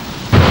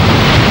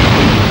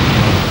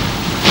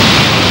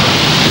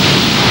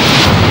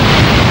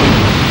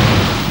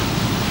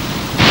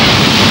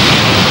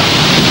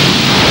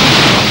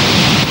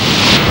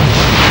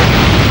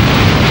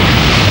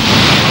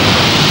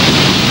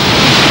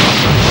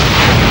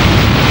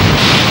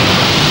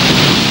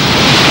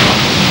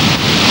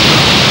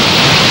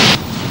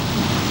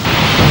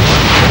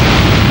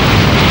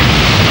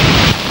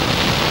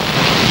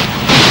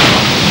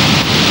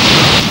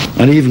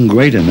 An even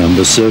greater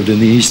number served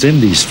in the East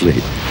Indies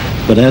fleet,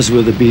 but as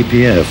with the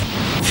BPF,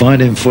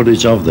 finding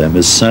footage of them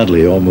is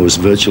sadly almost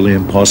virtually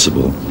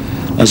impossible.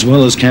 As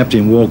well as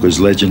Captain Walker's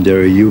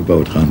legendary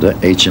U-boat hunter,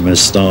 HMS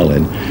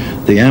Starling,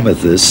 the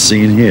Amethyst,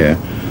 seen here,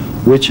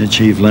 which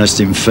achieved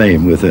lasting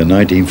fame with her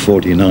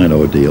 1949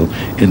 ordeal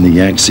in the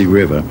Yangtze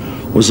River,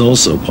 was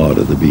also part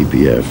of the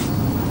BPF.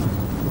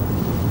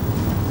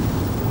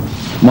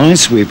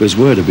 Minesweepers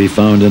were to be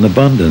found in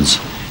abundance,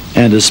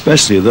 and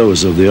especially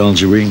those of the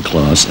Algerine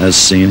class as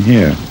seen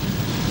here.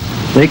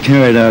 They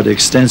carried out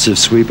extensive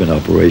sweeping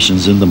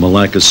operations in the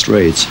Malacca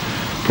Straits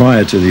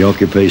prior to the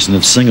occupation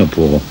of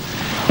Singapore,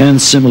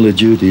 and similar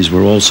duties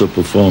were also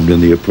performed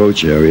in the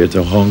approach area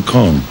to Hong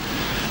Kong,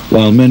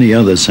 while many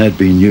others had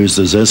been used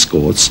as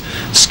escorts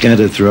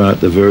scattered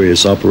throughout the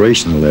various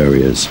operational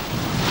areas.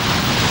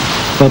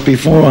 But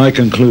before I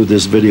conclude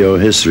this video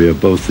history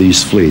of both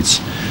these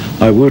fleets,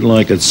 I would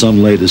like at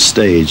some later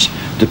stage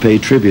to pay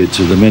tribute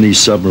to the many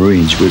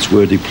submarines which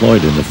were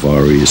deployed in the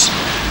Far East,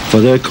 for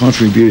their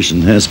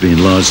contribution has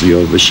been largely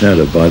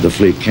overshadowed by the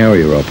Fleet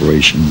Carrier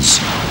operations.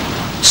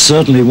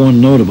 Certainly one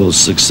notable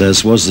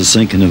success was the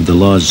sinking of the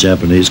large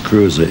Japanese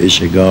cruiser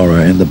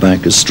Ishigara in the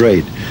Banker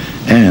Strait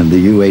and the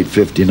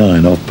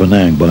U-859 off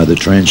Penang by the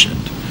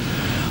Transient.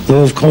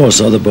 Though of course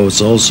other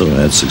boats also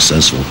had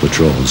successful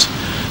patrols,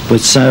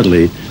 but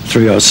sadly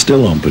 3 are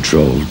still on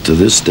patrol to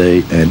this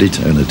day and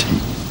eternity.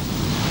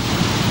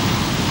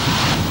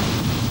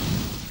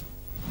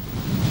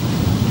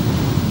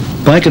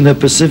 Back in the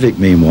Pacific,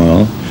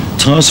 meanwhile,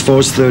 Task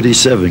Force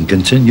 37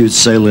 continued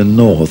sailing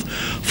north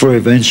for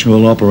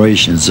eventual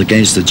operations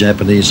against the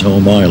Japanese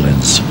home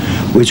islands,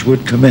 which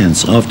would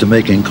commence after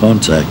making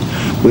contact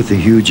with the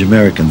huge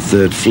American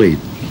Third Fleet.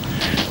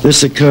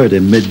 This occurred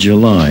in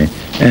mid-July,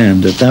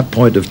 and at that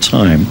point of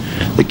time,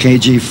 the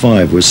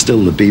KG-5 was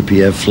still the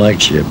BPF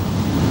flagship.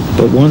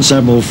 But once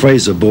Admiral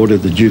Fraser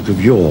boarded the Duke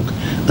of York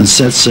and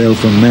set sail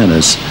from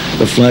Manus,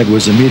 the flag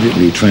was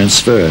immediately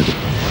transferred,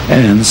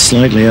 and,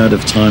 slightly out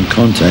of time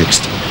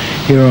context,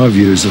 here are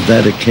views of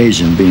that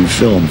occasion being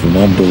filmed from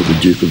on board the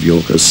Duke of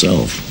York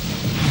herself.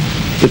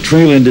 The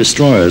trailing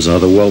destroyers are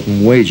the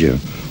Welcome Wager,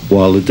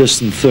 while the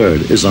distant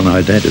third is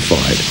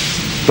unidentified.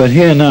 But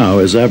here now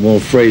is Admiral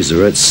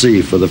Fraser at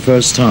sea for the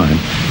first time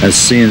as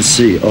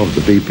CNC of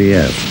the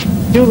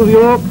BPF. Duke of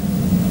York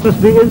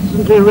must be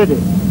instantly ready.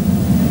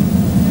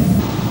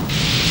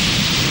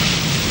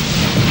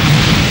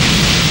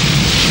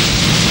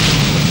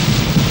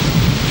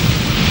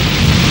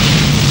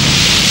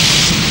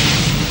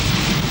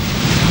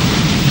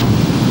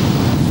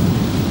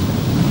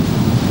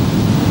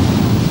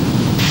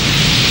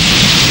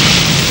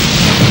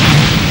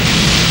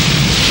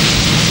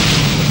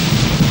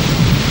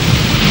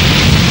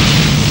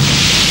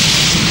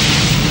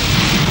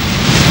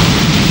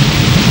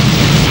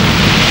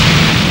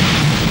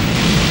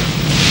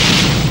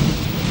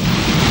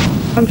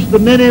 Amongst the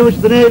many which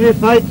the Navy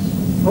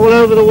fights all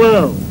over the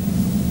world.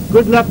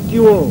 Good luck to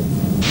you all.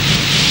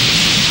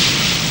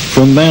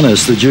 From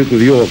Manus, the Duke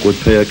of York would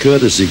pay a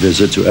courtesy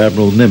visit to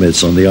Admiral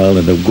Nimitz on the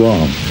island of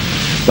Guam.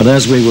 But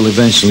as we will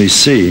eventually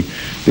see,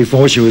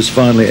 before she was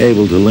finally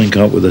able to link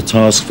up with the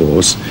task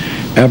force,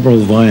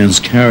 Admiral Vian's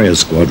carrier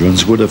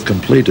squadrons would have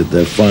completed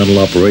their final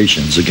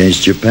operations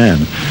against Japan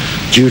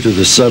due to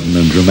the sudden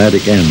and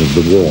dramatic end of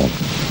the war.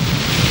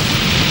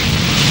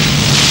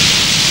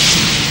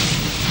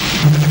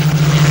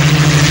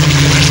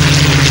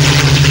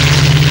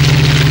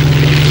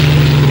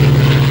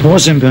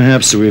 Pausing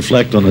perhaps to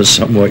reflect on a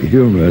somewhat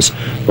humorous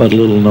but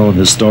little-known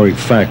historic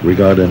fact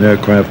regarding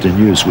aircraft in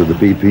use with the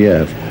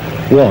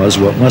BPF was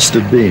what must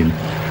have been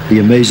the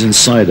amazing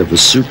sight of a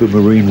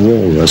supermarine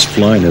walrus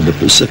flying in the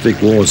Pacific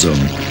war zone.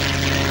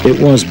 It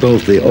was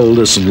both the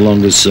oldest and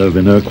longest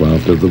serving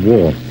aircraft of the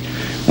war,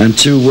 and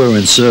two were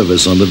in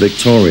service on the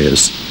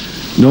Victorious.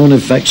 Known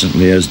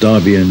affectionately as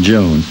Darby and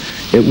Joan,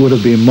 it would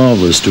have been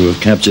marvelous to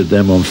have captured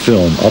them on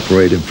film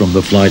operating from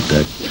the flight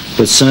deck,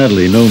 but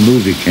sadly no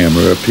movie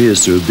camera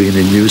appears to have been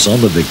in use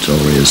on the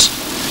Victorious.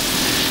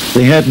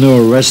 They had no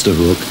arrestor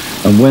hook,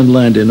 and when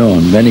landing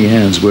on, many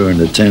hands were in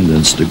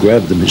attendance to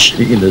grab the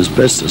machine as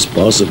best as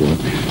possible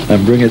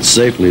and bring it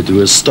safely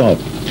to a stop.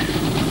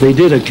 They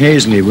did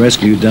occasionally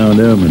rescue downed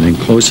airmen in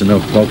close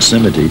enough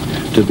proximity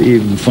to be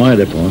even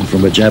fired upon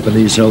from a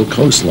Japanese-held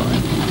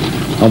coastline.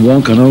 And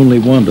one can only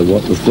wonder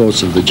what the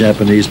thoughts of the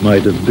Japanese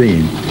might have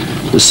been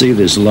to see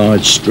this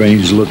large,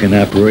 strange-looking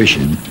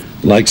apparition,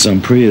 like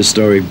some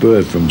prehistoric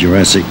bird from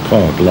Jurassic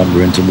Park,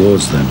 lumbering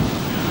towards them.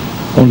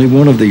 Only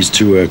one of these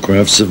two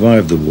aircraft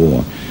survived the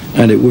war,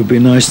 and it would be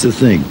nice to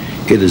think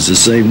it is the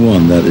same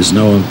one that is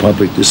now on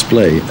public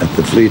display at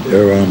the Fleet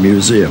Air Arm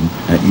Museum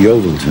at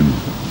Yeovilton.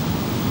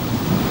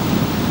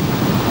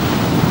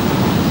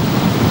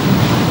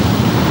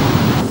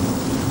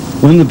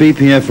 When the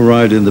BPF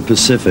arrived in the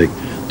Pacific,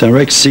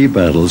 direct sea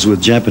battles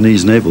with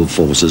Japanese naval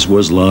forces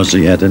was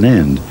largely at an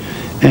end,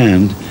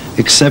 and,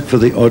 except for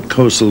the odd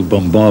coastal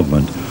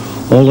bombardment,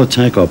 all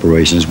attack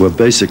operations were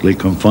basically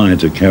confined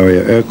to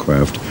carrier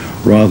aircraft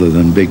rather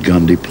than big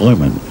gun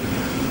deployment.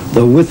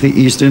 Though with the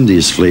East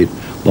Indies Fleet,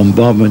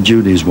 bombardment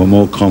duties were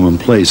more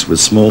commonplace, with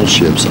small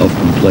ships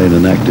often playing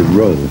an active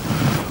role,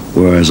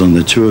 whereas on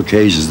the two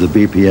occasions the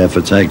BPF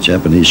attacked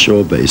Japanese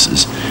shore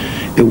bases,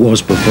 it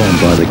was performed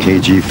by the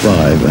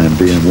KG-5 and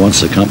being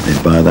once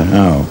accompanied by the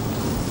Howe.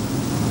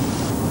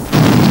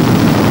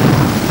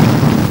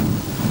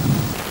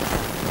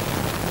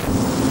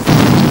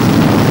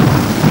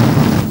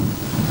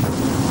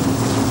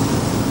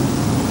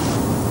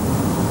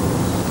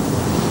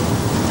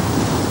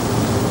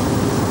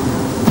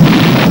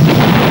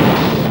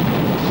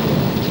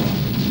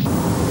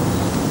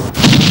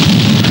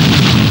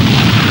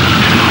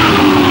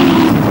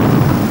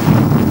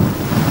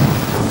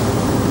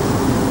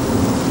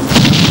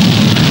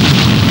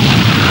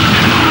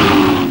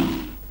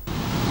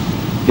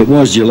 It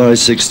was July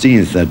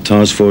 16th that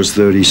Task Force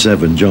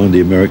 37 joined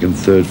the American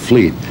Third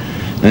Fleet,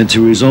 and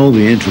to resolve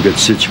the intricate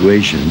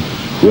situation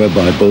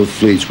whereby both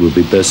fleets would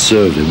be best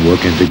served in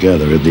working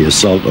together in the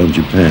assault on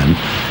Japan,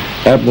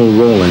 Admiral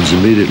Rawlings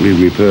immediately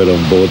repaired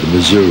on board the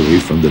Missouri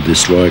from the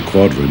destroyer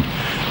Quadrant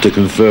to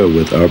confer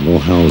with Admiral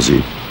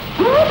Halsey.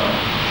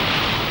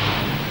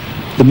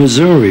 The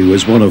Missouri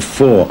was one of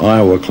 4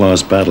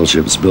 Iowa-class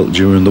battleships built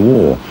during the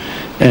war,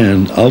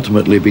 and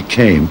ultimately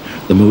became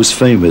the most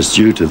famous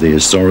due to the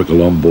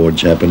historical onboard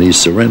Japanese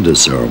surrender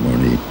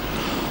ceremony.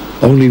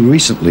 Only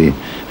recently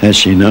has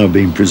she now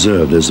been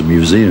preserved as a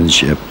museum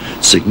ship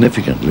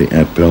significantly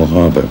at Pearl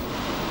Harbor.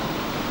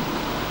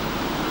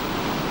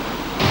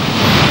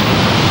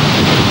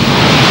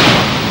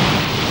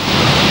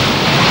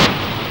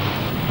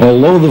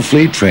 Although the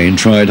fleet train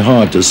tried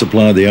hard to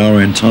supply the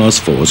RN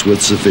task force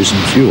with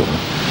sufficient fuel,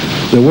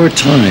 there were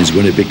times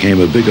when it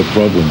became a bigger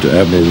problem to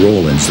Admiral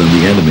Rawlings than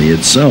the enemy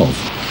itself.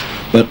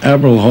 But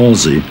Admiral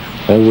Halsey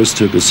always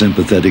took a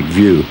sympathetic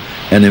view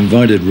and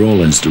invited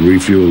Rawlings to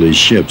refuel his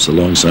ships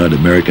alongside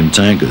American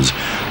tankers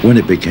when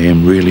it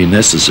became really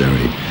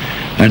necessary.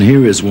 And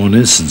here is one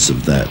instance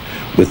of that,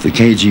 with the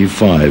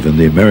KG-5 and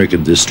the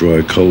American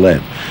destroyer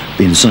Colette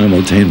being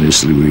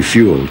simultaneously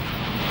refueled,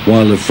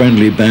 while the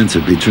friendly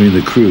banter between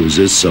the crews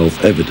is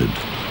self-evident.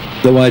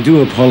 Though I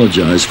do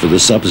apologize for the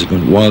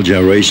subsequent wild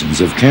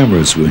gyrations of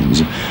camera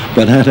swings,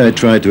 but had I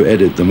tried to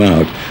edit them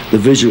out, the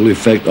visual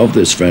effect of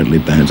this friendly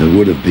banter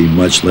would have been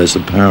much less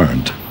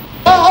apparent.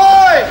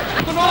 Ahoy!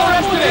 Come on,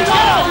 rest of it!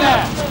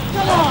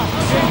 Come on!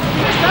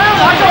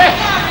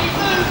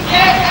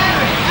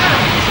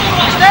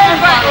 Stand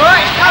back, all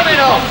right? It's coming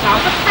off!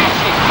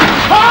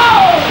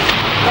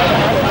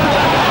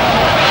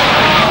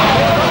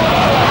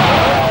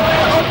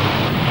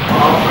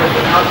 All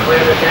personnel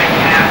clear the deck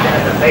aft and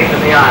at the base of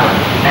the island.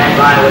 Stand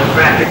by with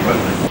traffic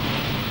equipment.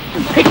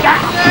 Pick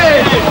that!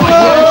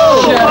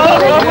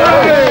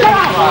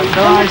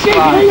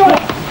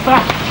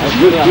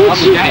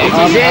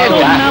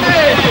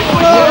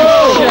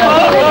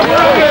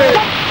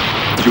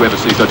 Did you ever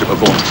see such a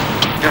performance?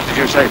 Just as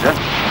you say, sir.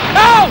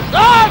 Now,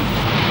 on!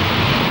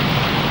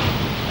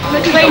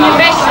 Between your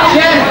best.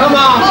 Yeah, come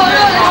on!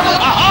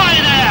 Ahoy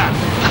there!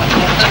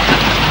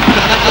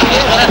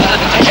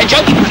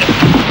 Attention!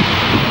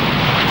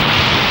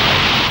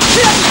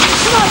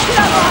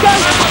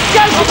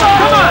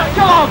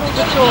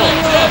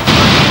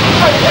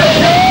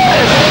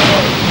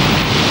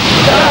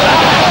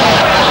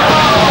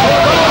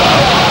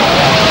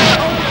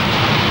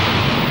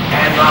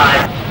 Stand by.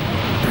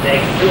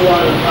 Take 215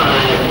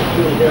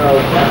 and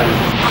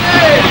 207.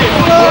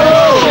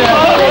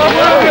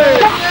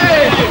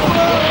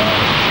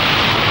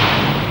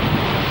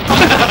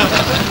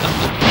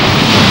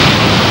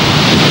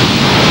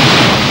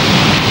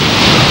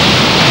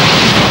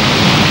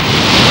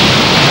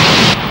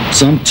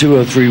 Some 2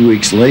 or 3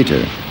 weeks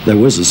later, there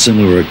was a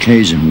similar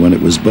occasion when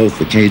it was both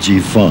the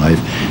KG-5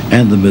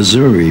 and the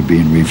Missouri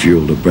being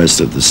refueled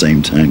abreast of the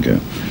same tanker.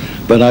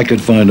 But I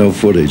could find no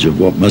footage of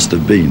what must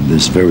have been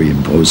this very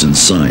imposing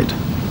sight.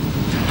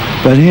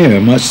 But here,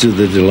 much to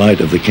the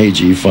delight of the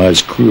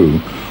KG-5's crew,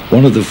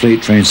 one of the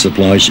fleet train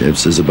supply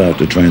ships is about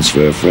to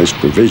transfer fresh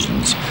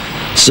provisions.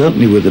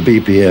 Certainly with the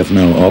BPF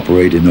now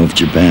operating off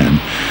Japan,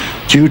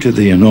 due to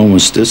the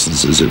enormous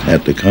distances it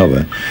had to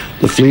cover,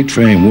 the fleet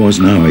train was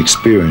now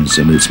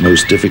experiencing its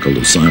most difficult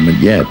assignment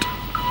yet.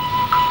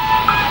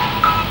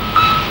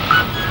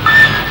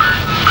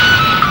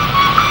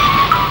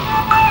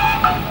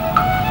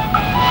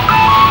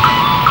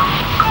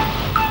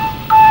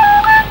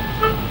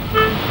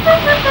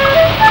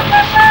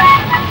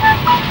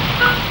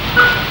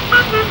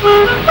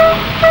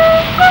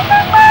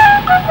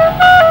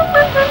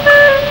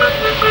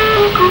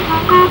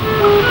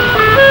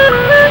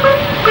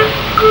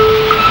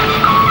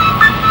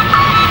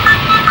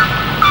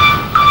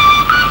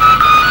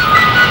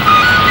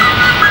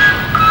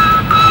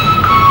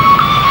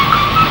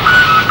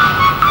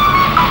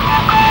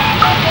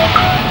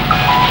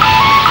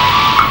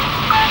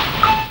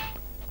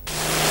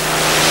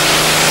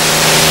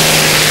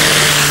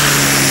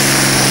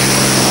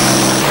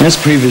 As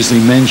previously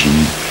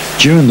mentioned,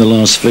 during the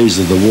last phase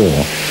of the war,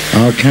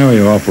 our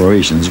carrier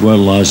operations were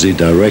largely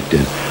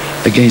directed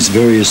against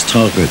various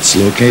targets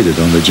located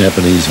on the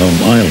Japanese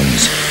home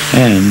islands,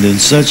 and in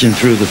searching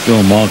through the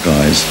film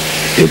archives,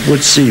 it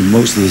would seem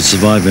most of the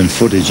surviving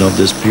footage of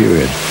this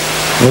period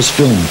was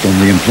filmed from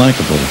the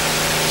Implacable,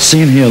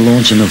 seen here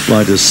launching a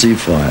flight of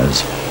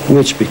Seafires,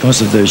 which,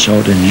 because of their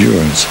short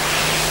endurance,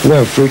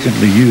 were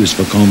frequently used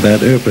for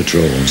combat air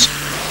patrols,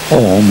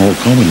 or more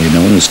commonly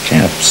known as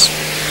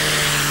CAPs.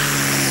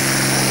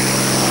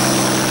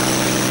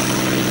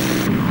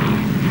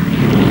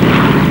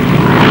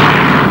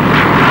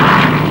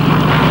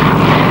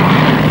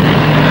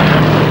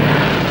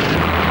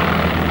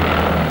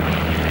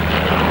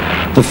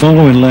 The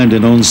following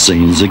landing on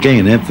scenes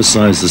again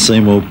emphasize the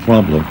same old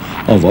problem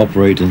of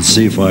operating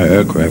Seafire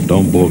aircraft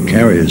on board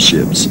carrier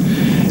ships,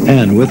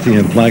 and with the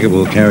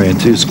Implacable carrying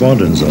 2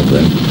 squadrons of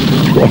them,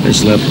 one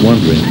is left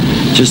wondering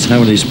just how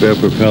many spare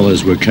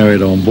propellers were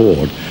carried on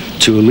board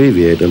to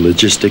alleviate a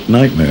logistic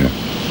nightmare.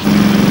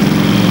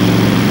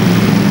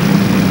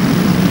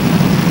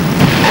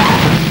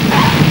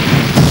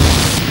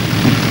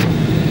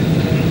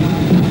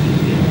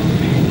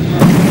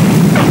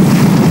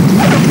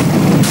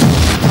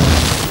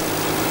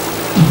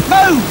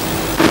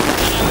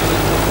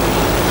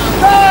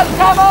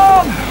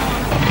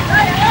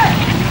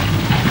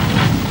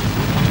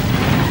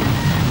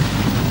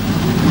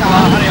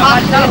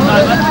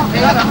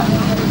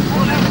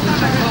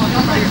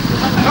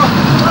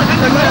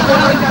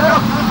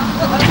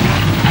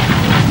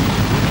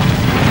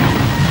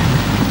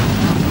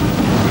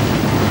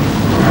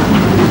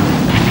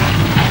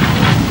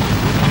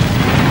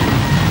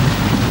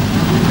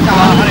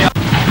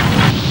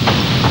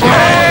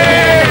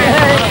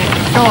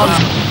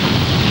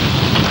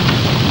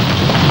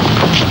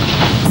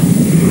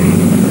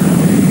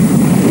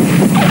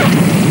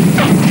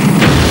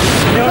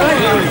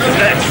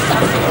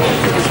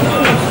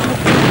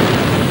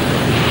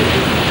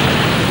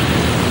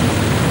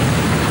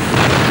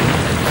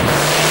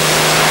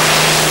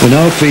 We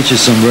now feature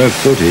some rare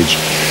footage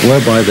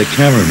whereby the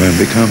cameraman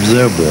becomes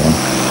airborne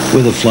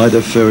with a flight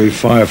of ferry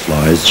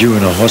Fireflies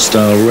during a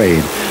hostile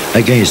raid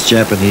against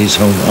Japanese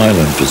home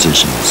island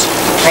positions.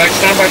 Right,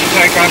 stand by to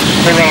take off.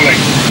 We're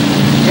rolling.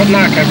 Good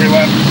luck,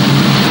 everyone.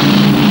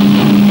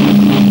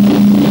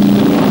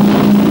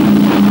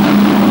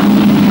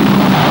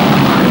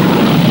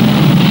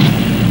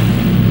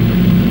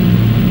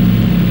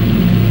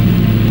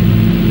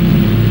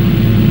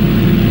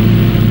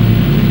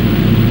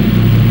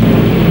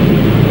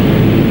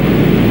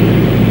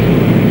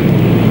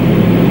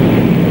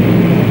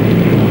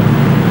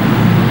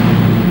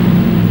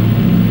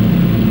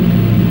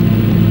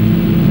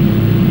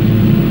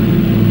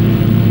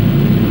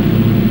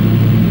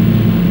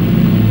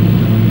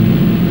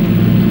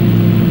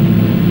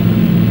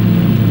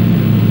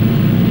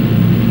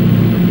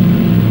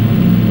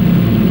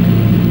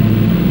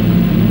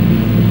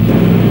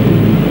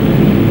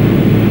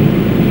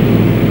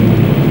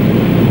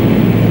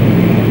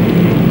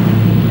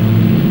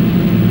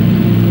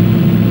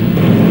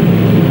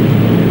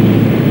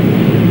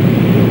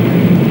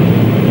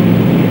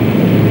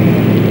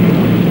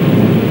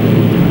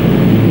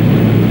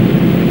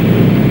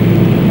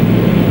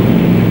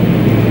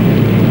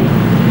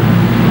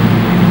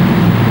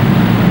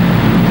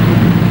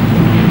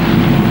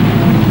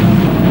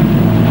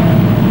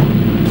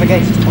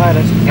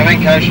 Pilot.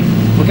 Coming, Coach.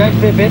 We're going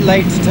to be a bit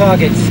late to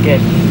target,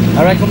 Skip.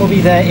 I reckon we'll be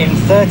there in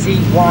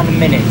 31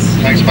 minutes.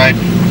 Thanks, mate.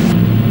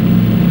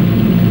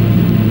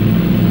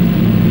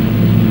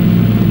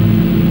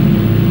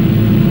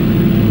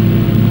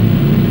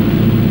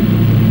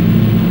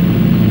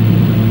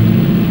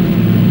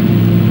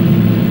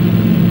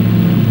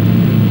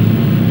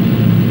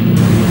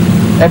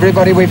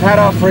 Everybody, we've had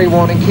our free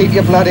warning. Keep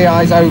your bloody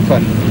eyes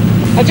open.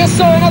 I just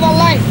saw another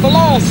length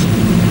below us.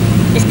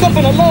 He's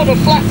cupping a load of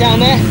flak down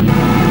there.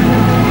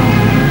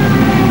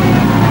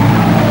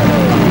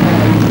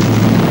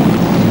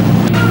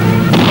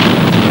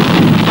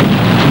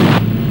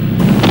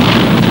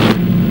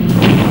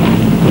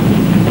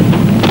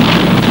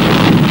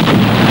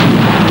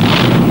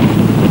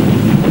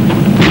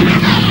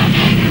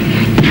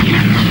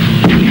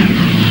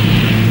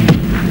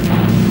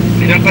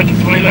 Need up at the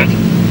toilet.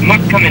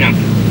 Muck coming up.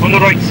 On the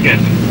right skid.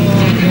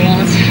 Oh,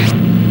 God.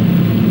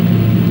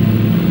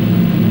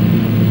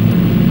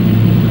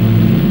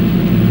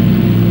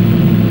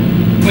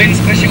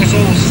 Wind's pushing us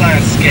all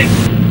south skid.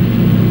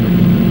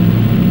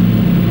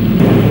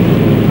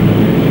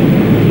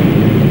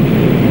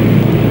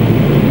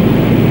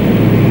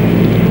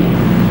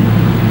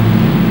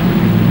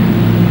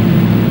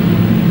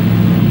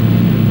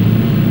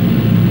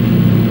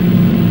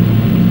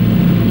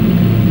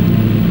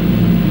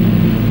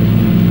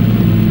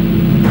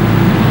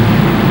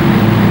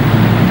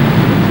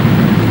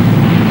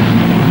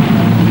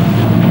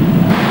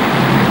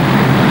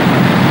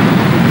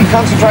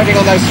 Concentrating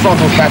on those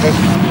throttles, Batters.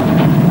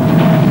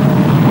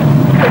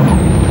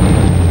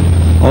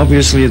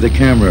 Obviously, the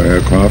camera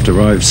aircraft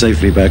arrived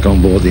safely back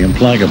on board the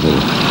Implacable,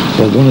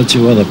 but one or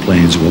two other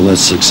planes were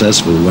less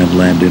successful when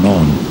landing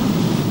on.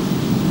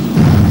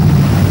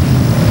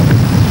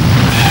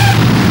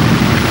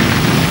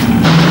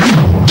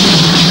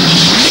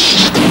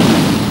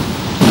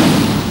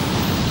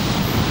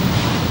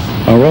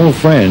 Our old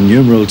friend,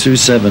 numeral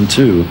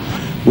 272,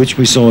 which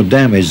we saw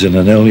damaged in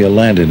an earlier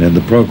landing in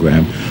the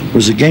program,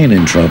 was again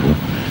in trouble.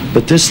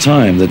 But this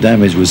time, the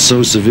damage was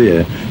so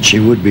severe, she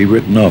would be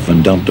written off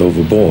and dumped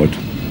overboard. Did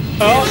you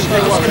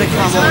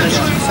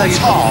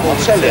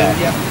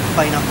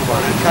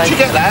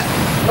get that?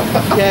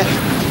 Yeah.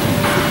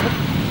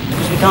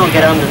 Because we can't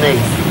get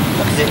underneath,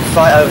 because it's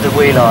right over the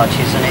wheel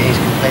arches and it is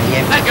completely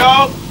empty. Let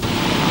go!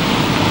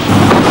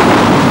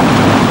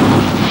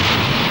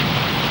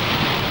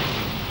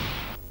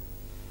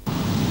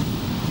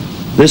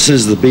 This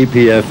is the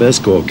BPF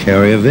escort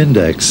carrier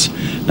Vindex,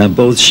 and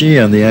both she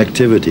and the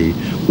Activity,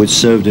 which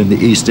served in the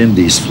East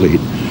Indies fleet,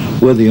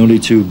 were the only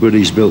two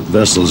British-built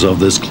vessels of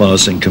this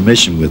class in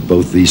commission with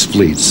both these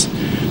fleets.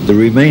 The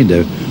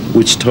remainder,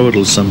 which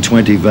totaled some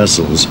 20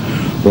 vessels,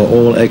 were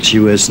all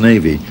ex-US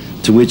Navy,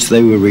 to which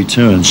they were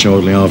returned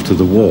shortly after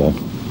the war.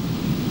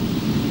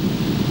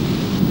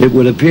 It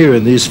would appear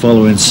in these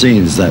following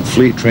scenes that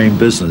fleet train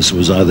business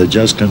was either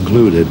just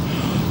concluded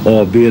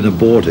or being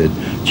aborted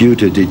due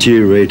to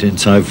deteriorating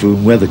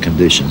typhoon weather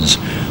conditions,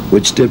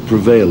 which did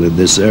prevail in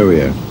this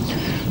area.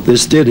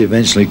 This did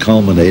eventually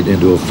culminate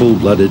into a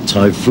full-blooded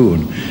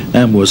typhoon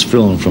and was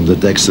filmed from the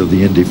decks of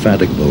the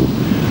Indefatigable.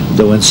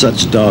 Though in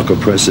such dark,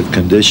 oppressive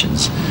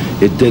conditions,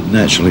 it did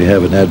naturally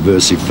have an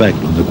adverse effect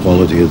on the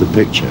quality of the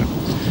picture.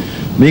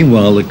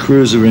 Meanwhile, the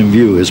cruiser in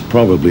view is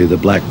probably the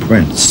Black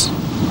Prince.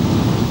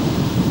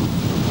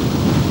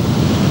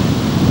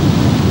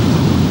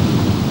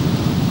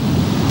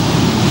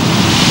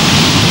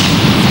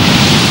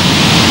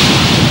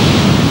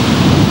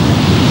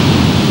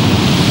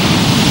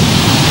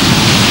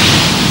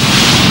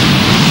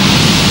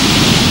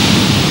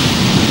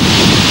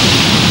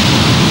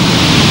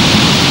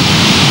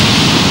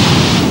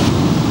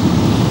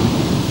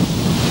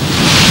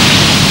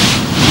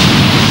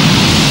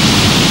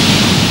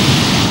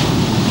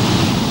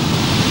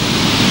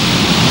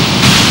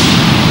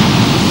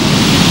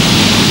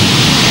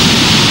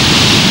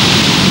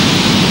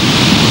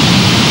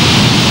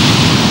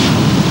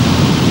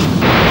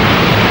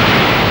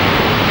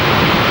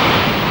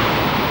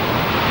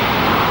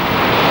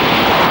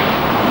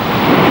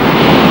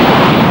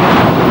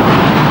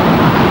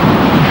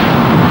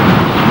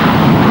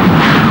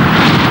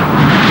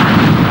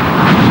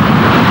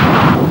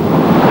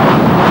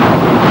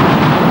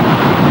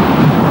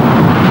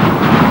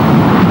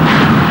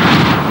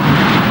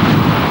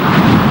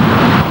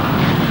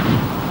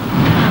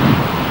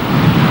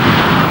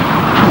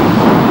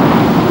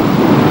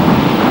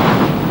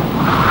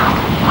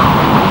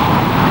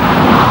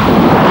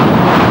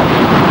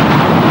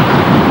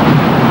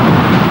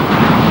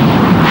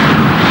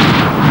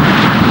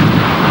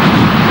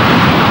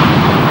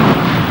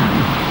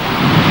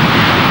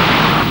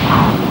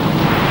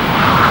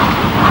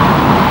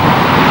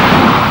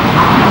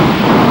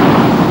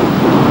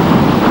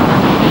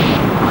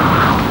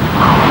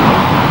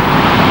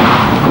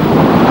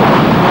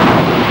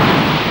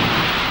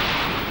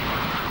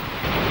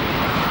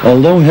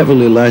 Although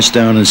heavily lashed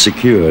down and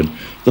secured,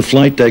 the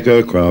flight deck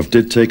aircraft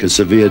did take a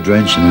severe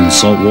drenching in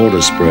salt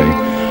water spray,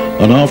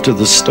 and after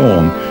the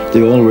storm,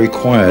 they all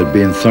required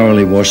being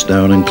thoroughly washed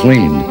down and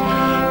cleaned,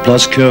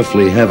 plus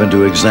carefully having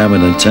to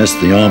examine and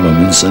test the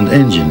armaments and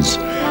engines,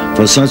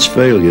 for such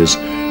failures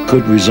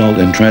could result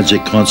in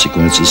tragic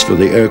consequences for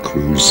the air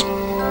crews.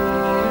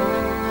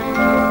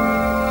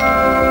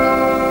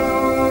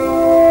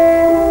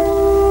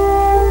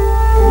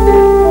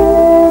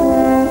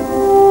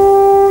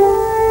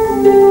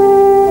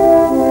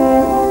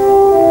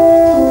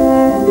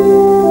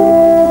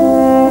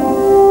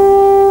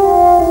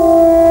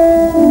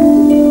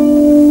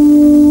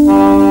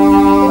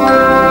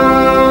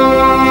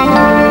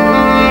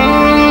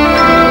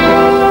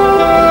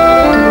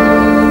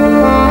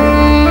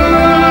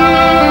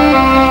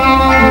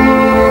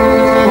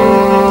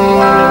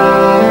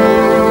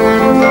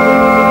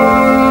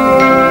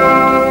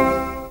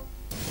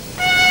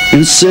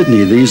 In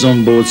Sydney, these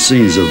onboard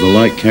scenes of the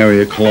light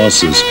carrier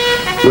Colossus,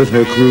 with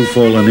her crew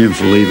fallen in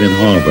for leaving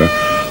harbour,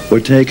 were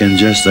taken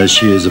just as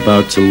she is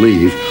about to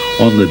leave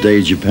on the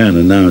day Japan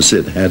announced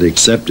it had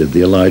accepted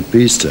the Allied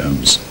peace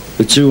terms.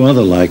 The two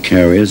other light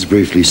carriers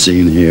briefly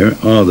seen here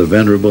are the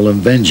Venerable and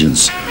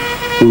Vengeance,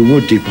 who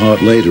would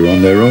depart later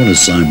on their own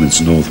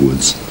assignments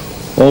northwards,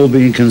 all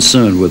being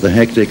concerned with the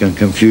hectic and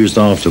confused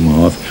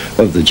aftermath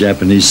of the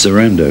Japanese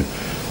surrender.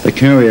 The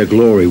carrier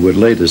Glory would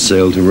later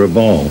sail to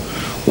Rabaul,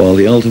 while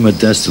the ultimate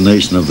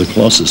destination of the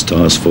Colossus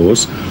task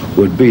force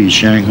would be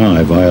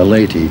Shanghai via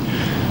Leyte,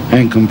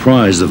 and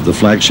comprised of the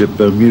flagship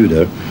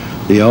Bermuda,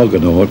 the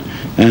Argonaut,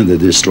 and the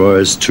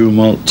destroyers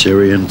Tumult,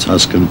 Tyrian,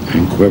 Tuscan,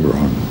 and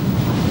Quiberon.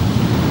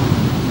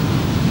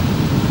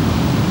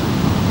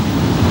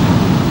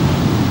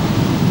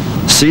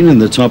 Seen in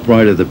the top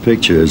right of the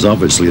picture is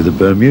obviously the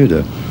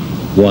Bermuda,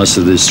 whilst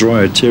the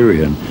destroyer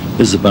Tyrian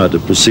is about to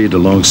proceed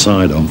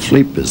alongside on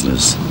fleet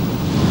business.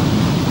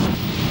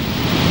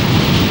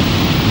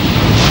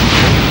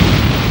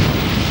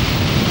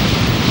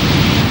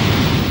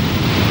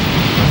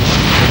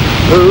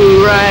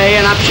 Hooray,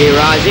 and up she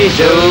rises,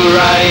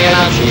 hooray, and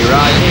up she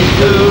rises,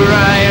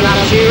 hooray, and up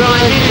she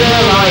rises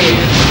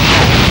alive.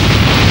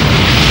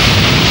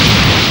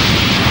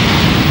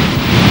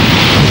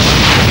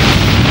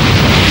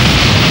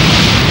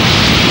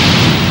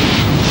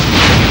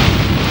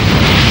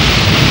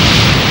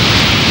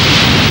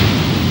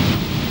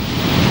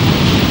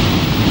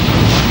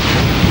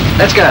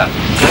 Let's go.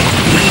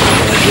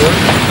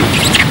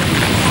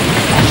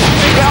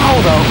 Get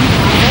hold of.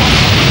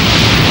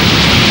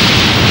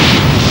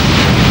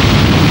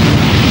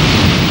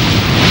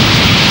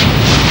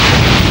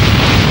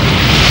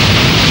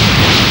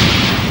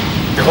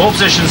 All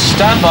positions,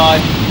 stand by.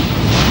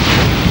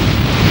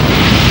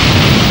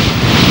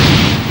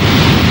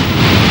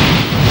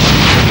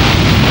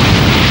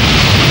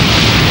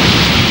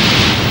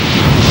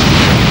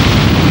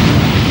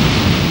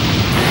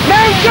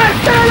 Men, get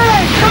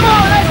steady! Come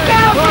on, let's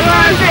go!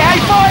 Hey,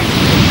 boys,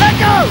 let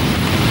go!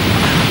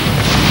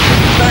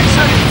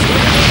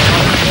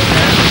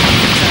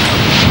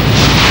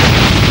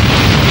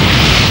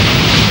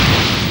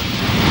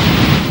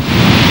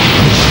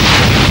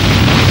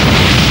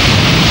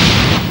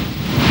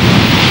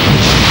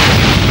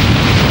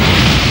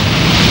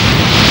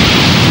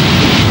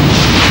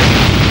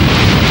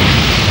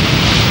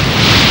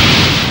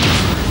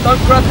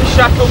 Don't grab the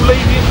shackle,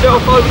 leave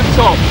yourself over the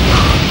top.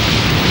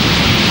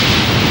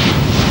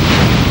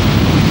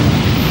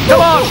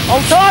 Come on,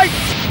 hold tight!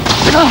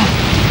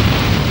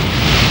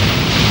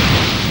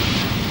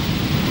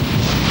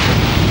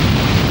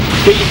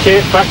 Get your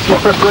kit back to your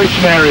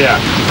preparation area.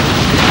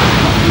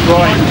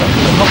 Right.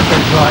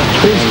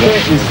 This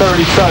kit is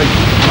thoroughly safe.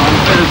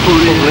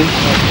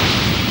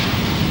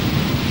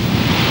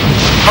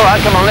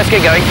 Alright, come on, let's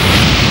get going.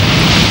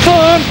 Come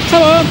on,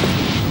 come on.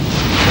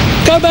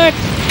 Go back,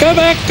 go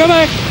back, go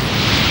back.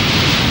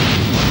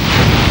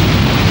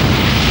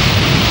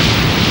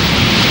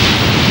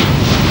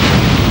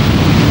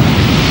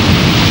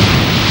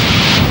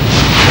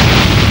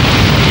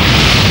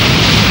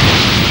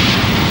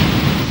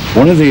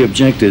 One of the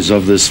objectives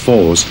of this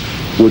force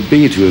would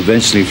be to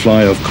eventually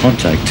fly off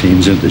contact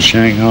teams into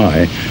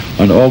Shanghai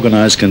and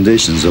organize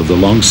conditions of the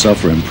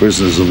long-suffering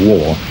prisoners of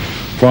war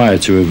prior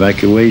to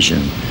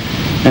evacuation.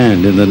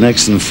 And in the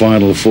next and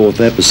final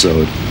fourth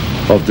episode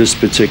of this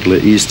particular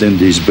East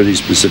Indies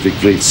British Pacific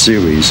Fleet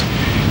series,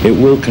 it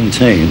will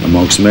contain,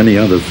 amongst many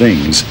other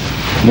things,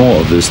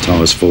 more of this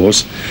task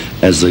force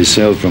as they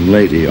sailed from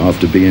Leyte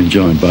after being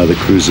joined by the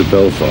cruiser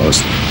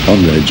Belfast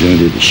on their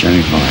journey to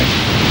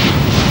Shanghai.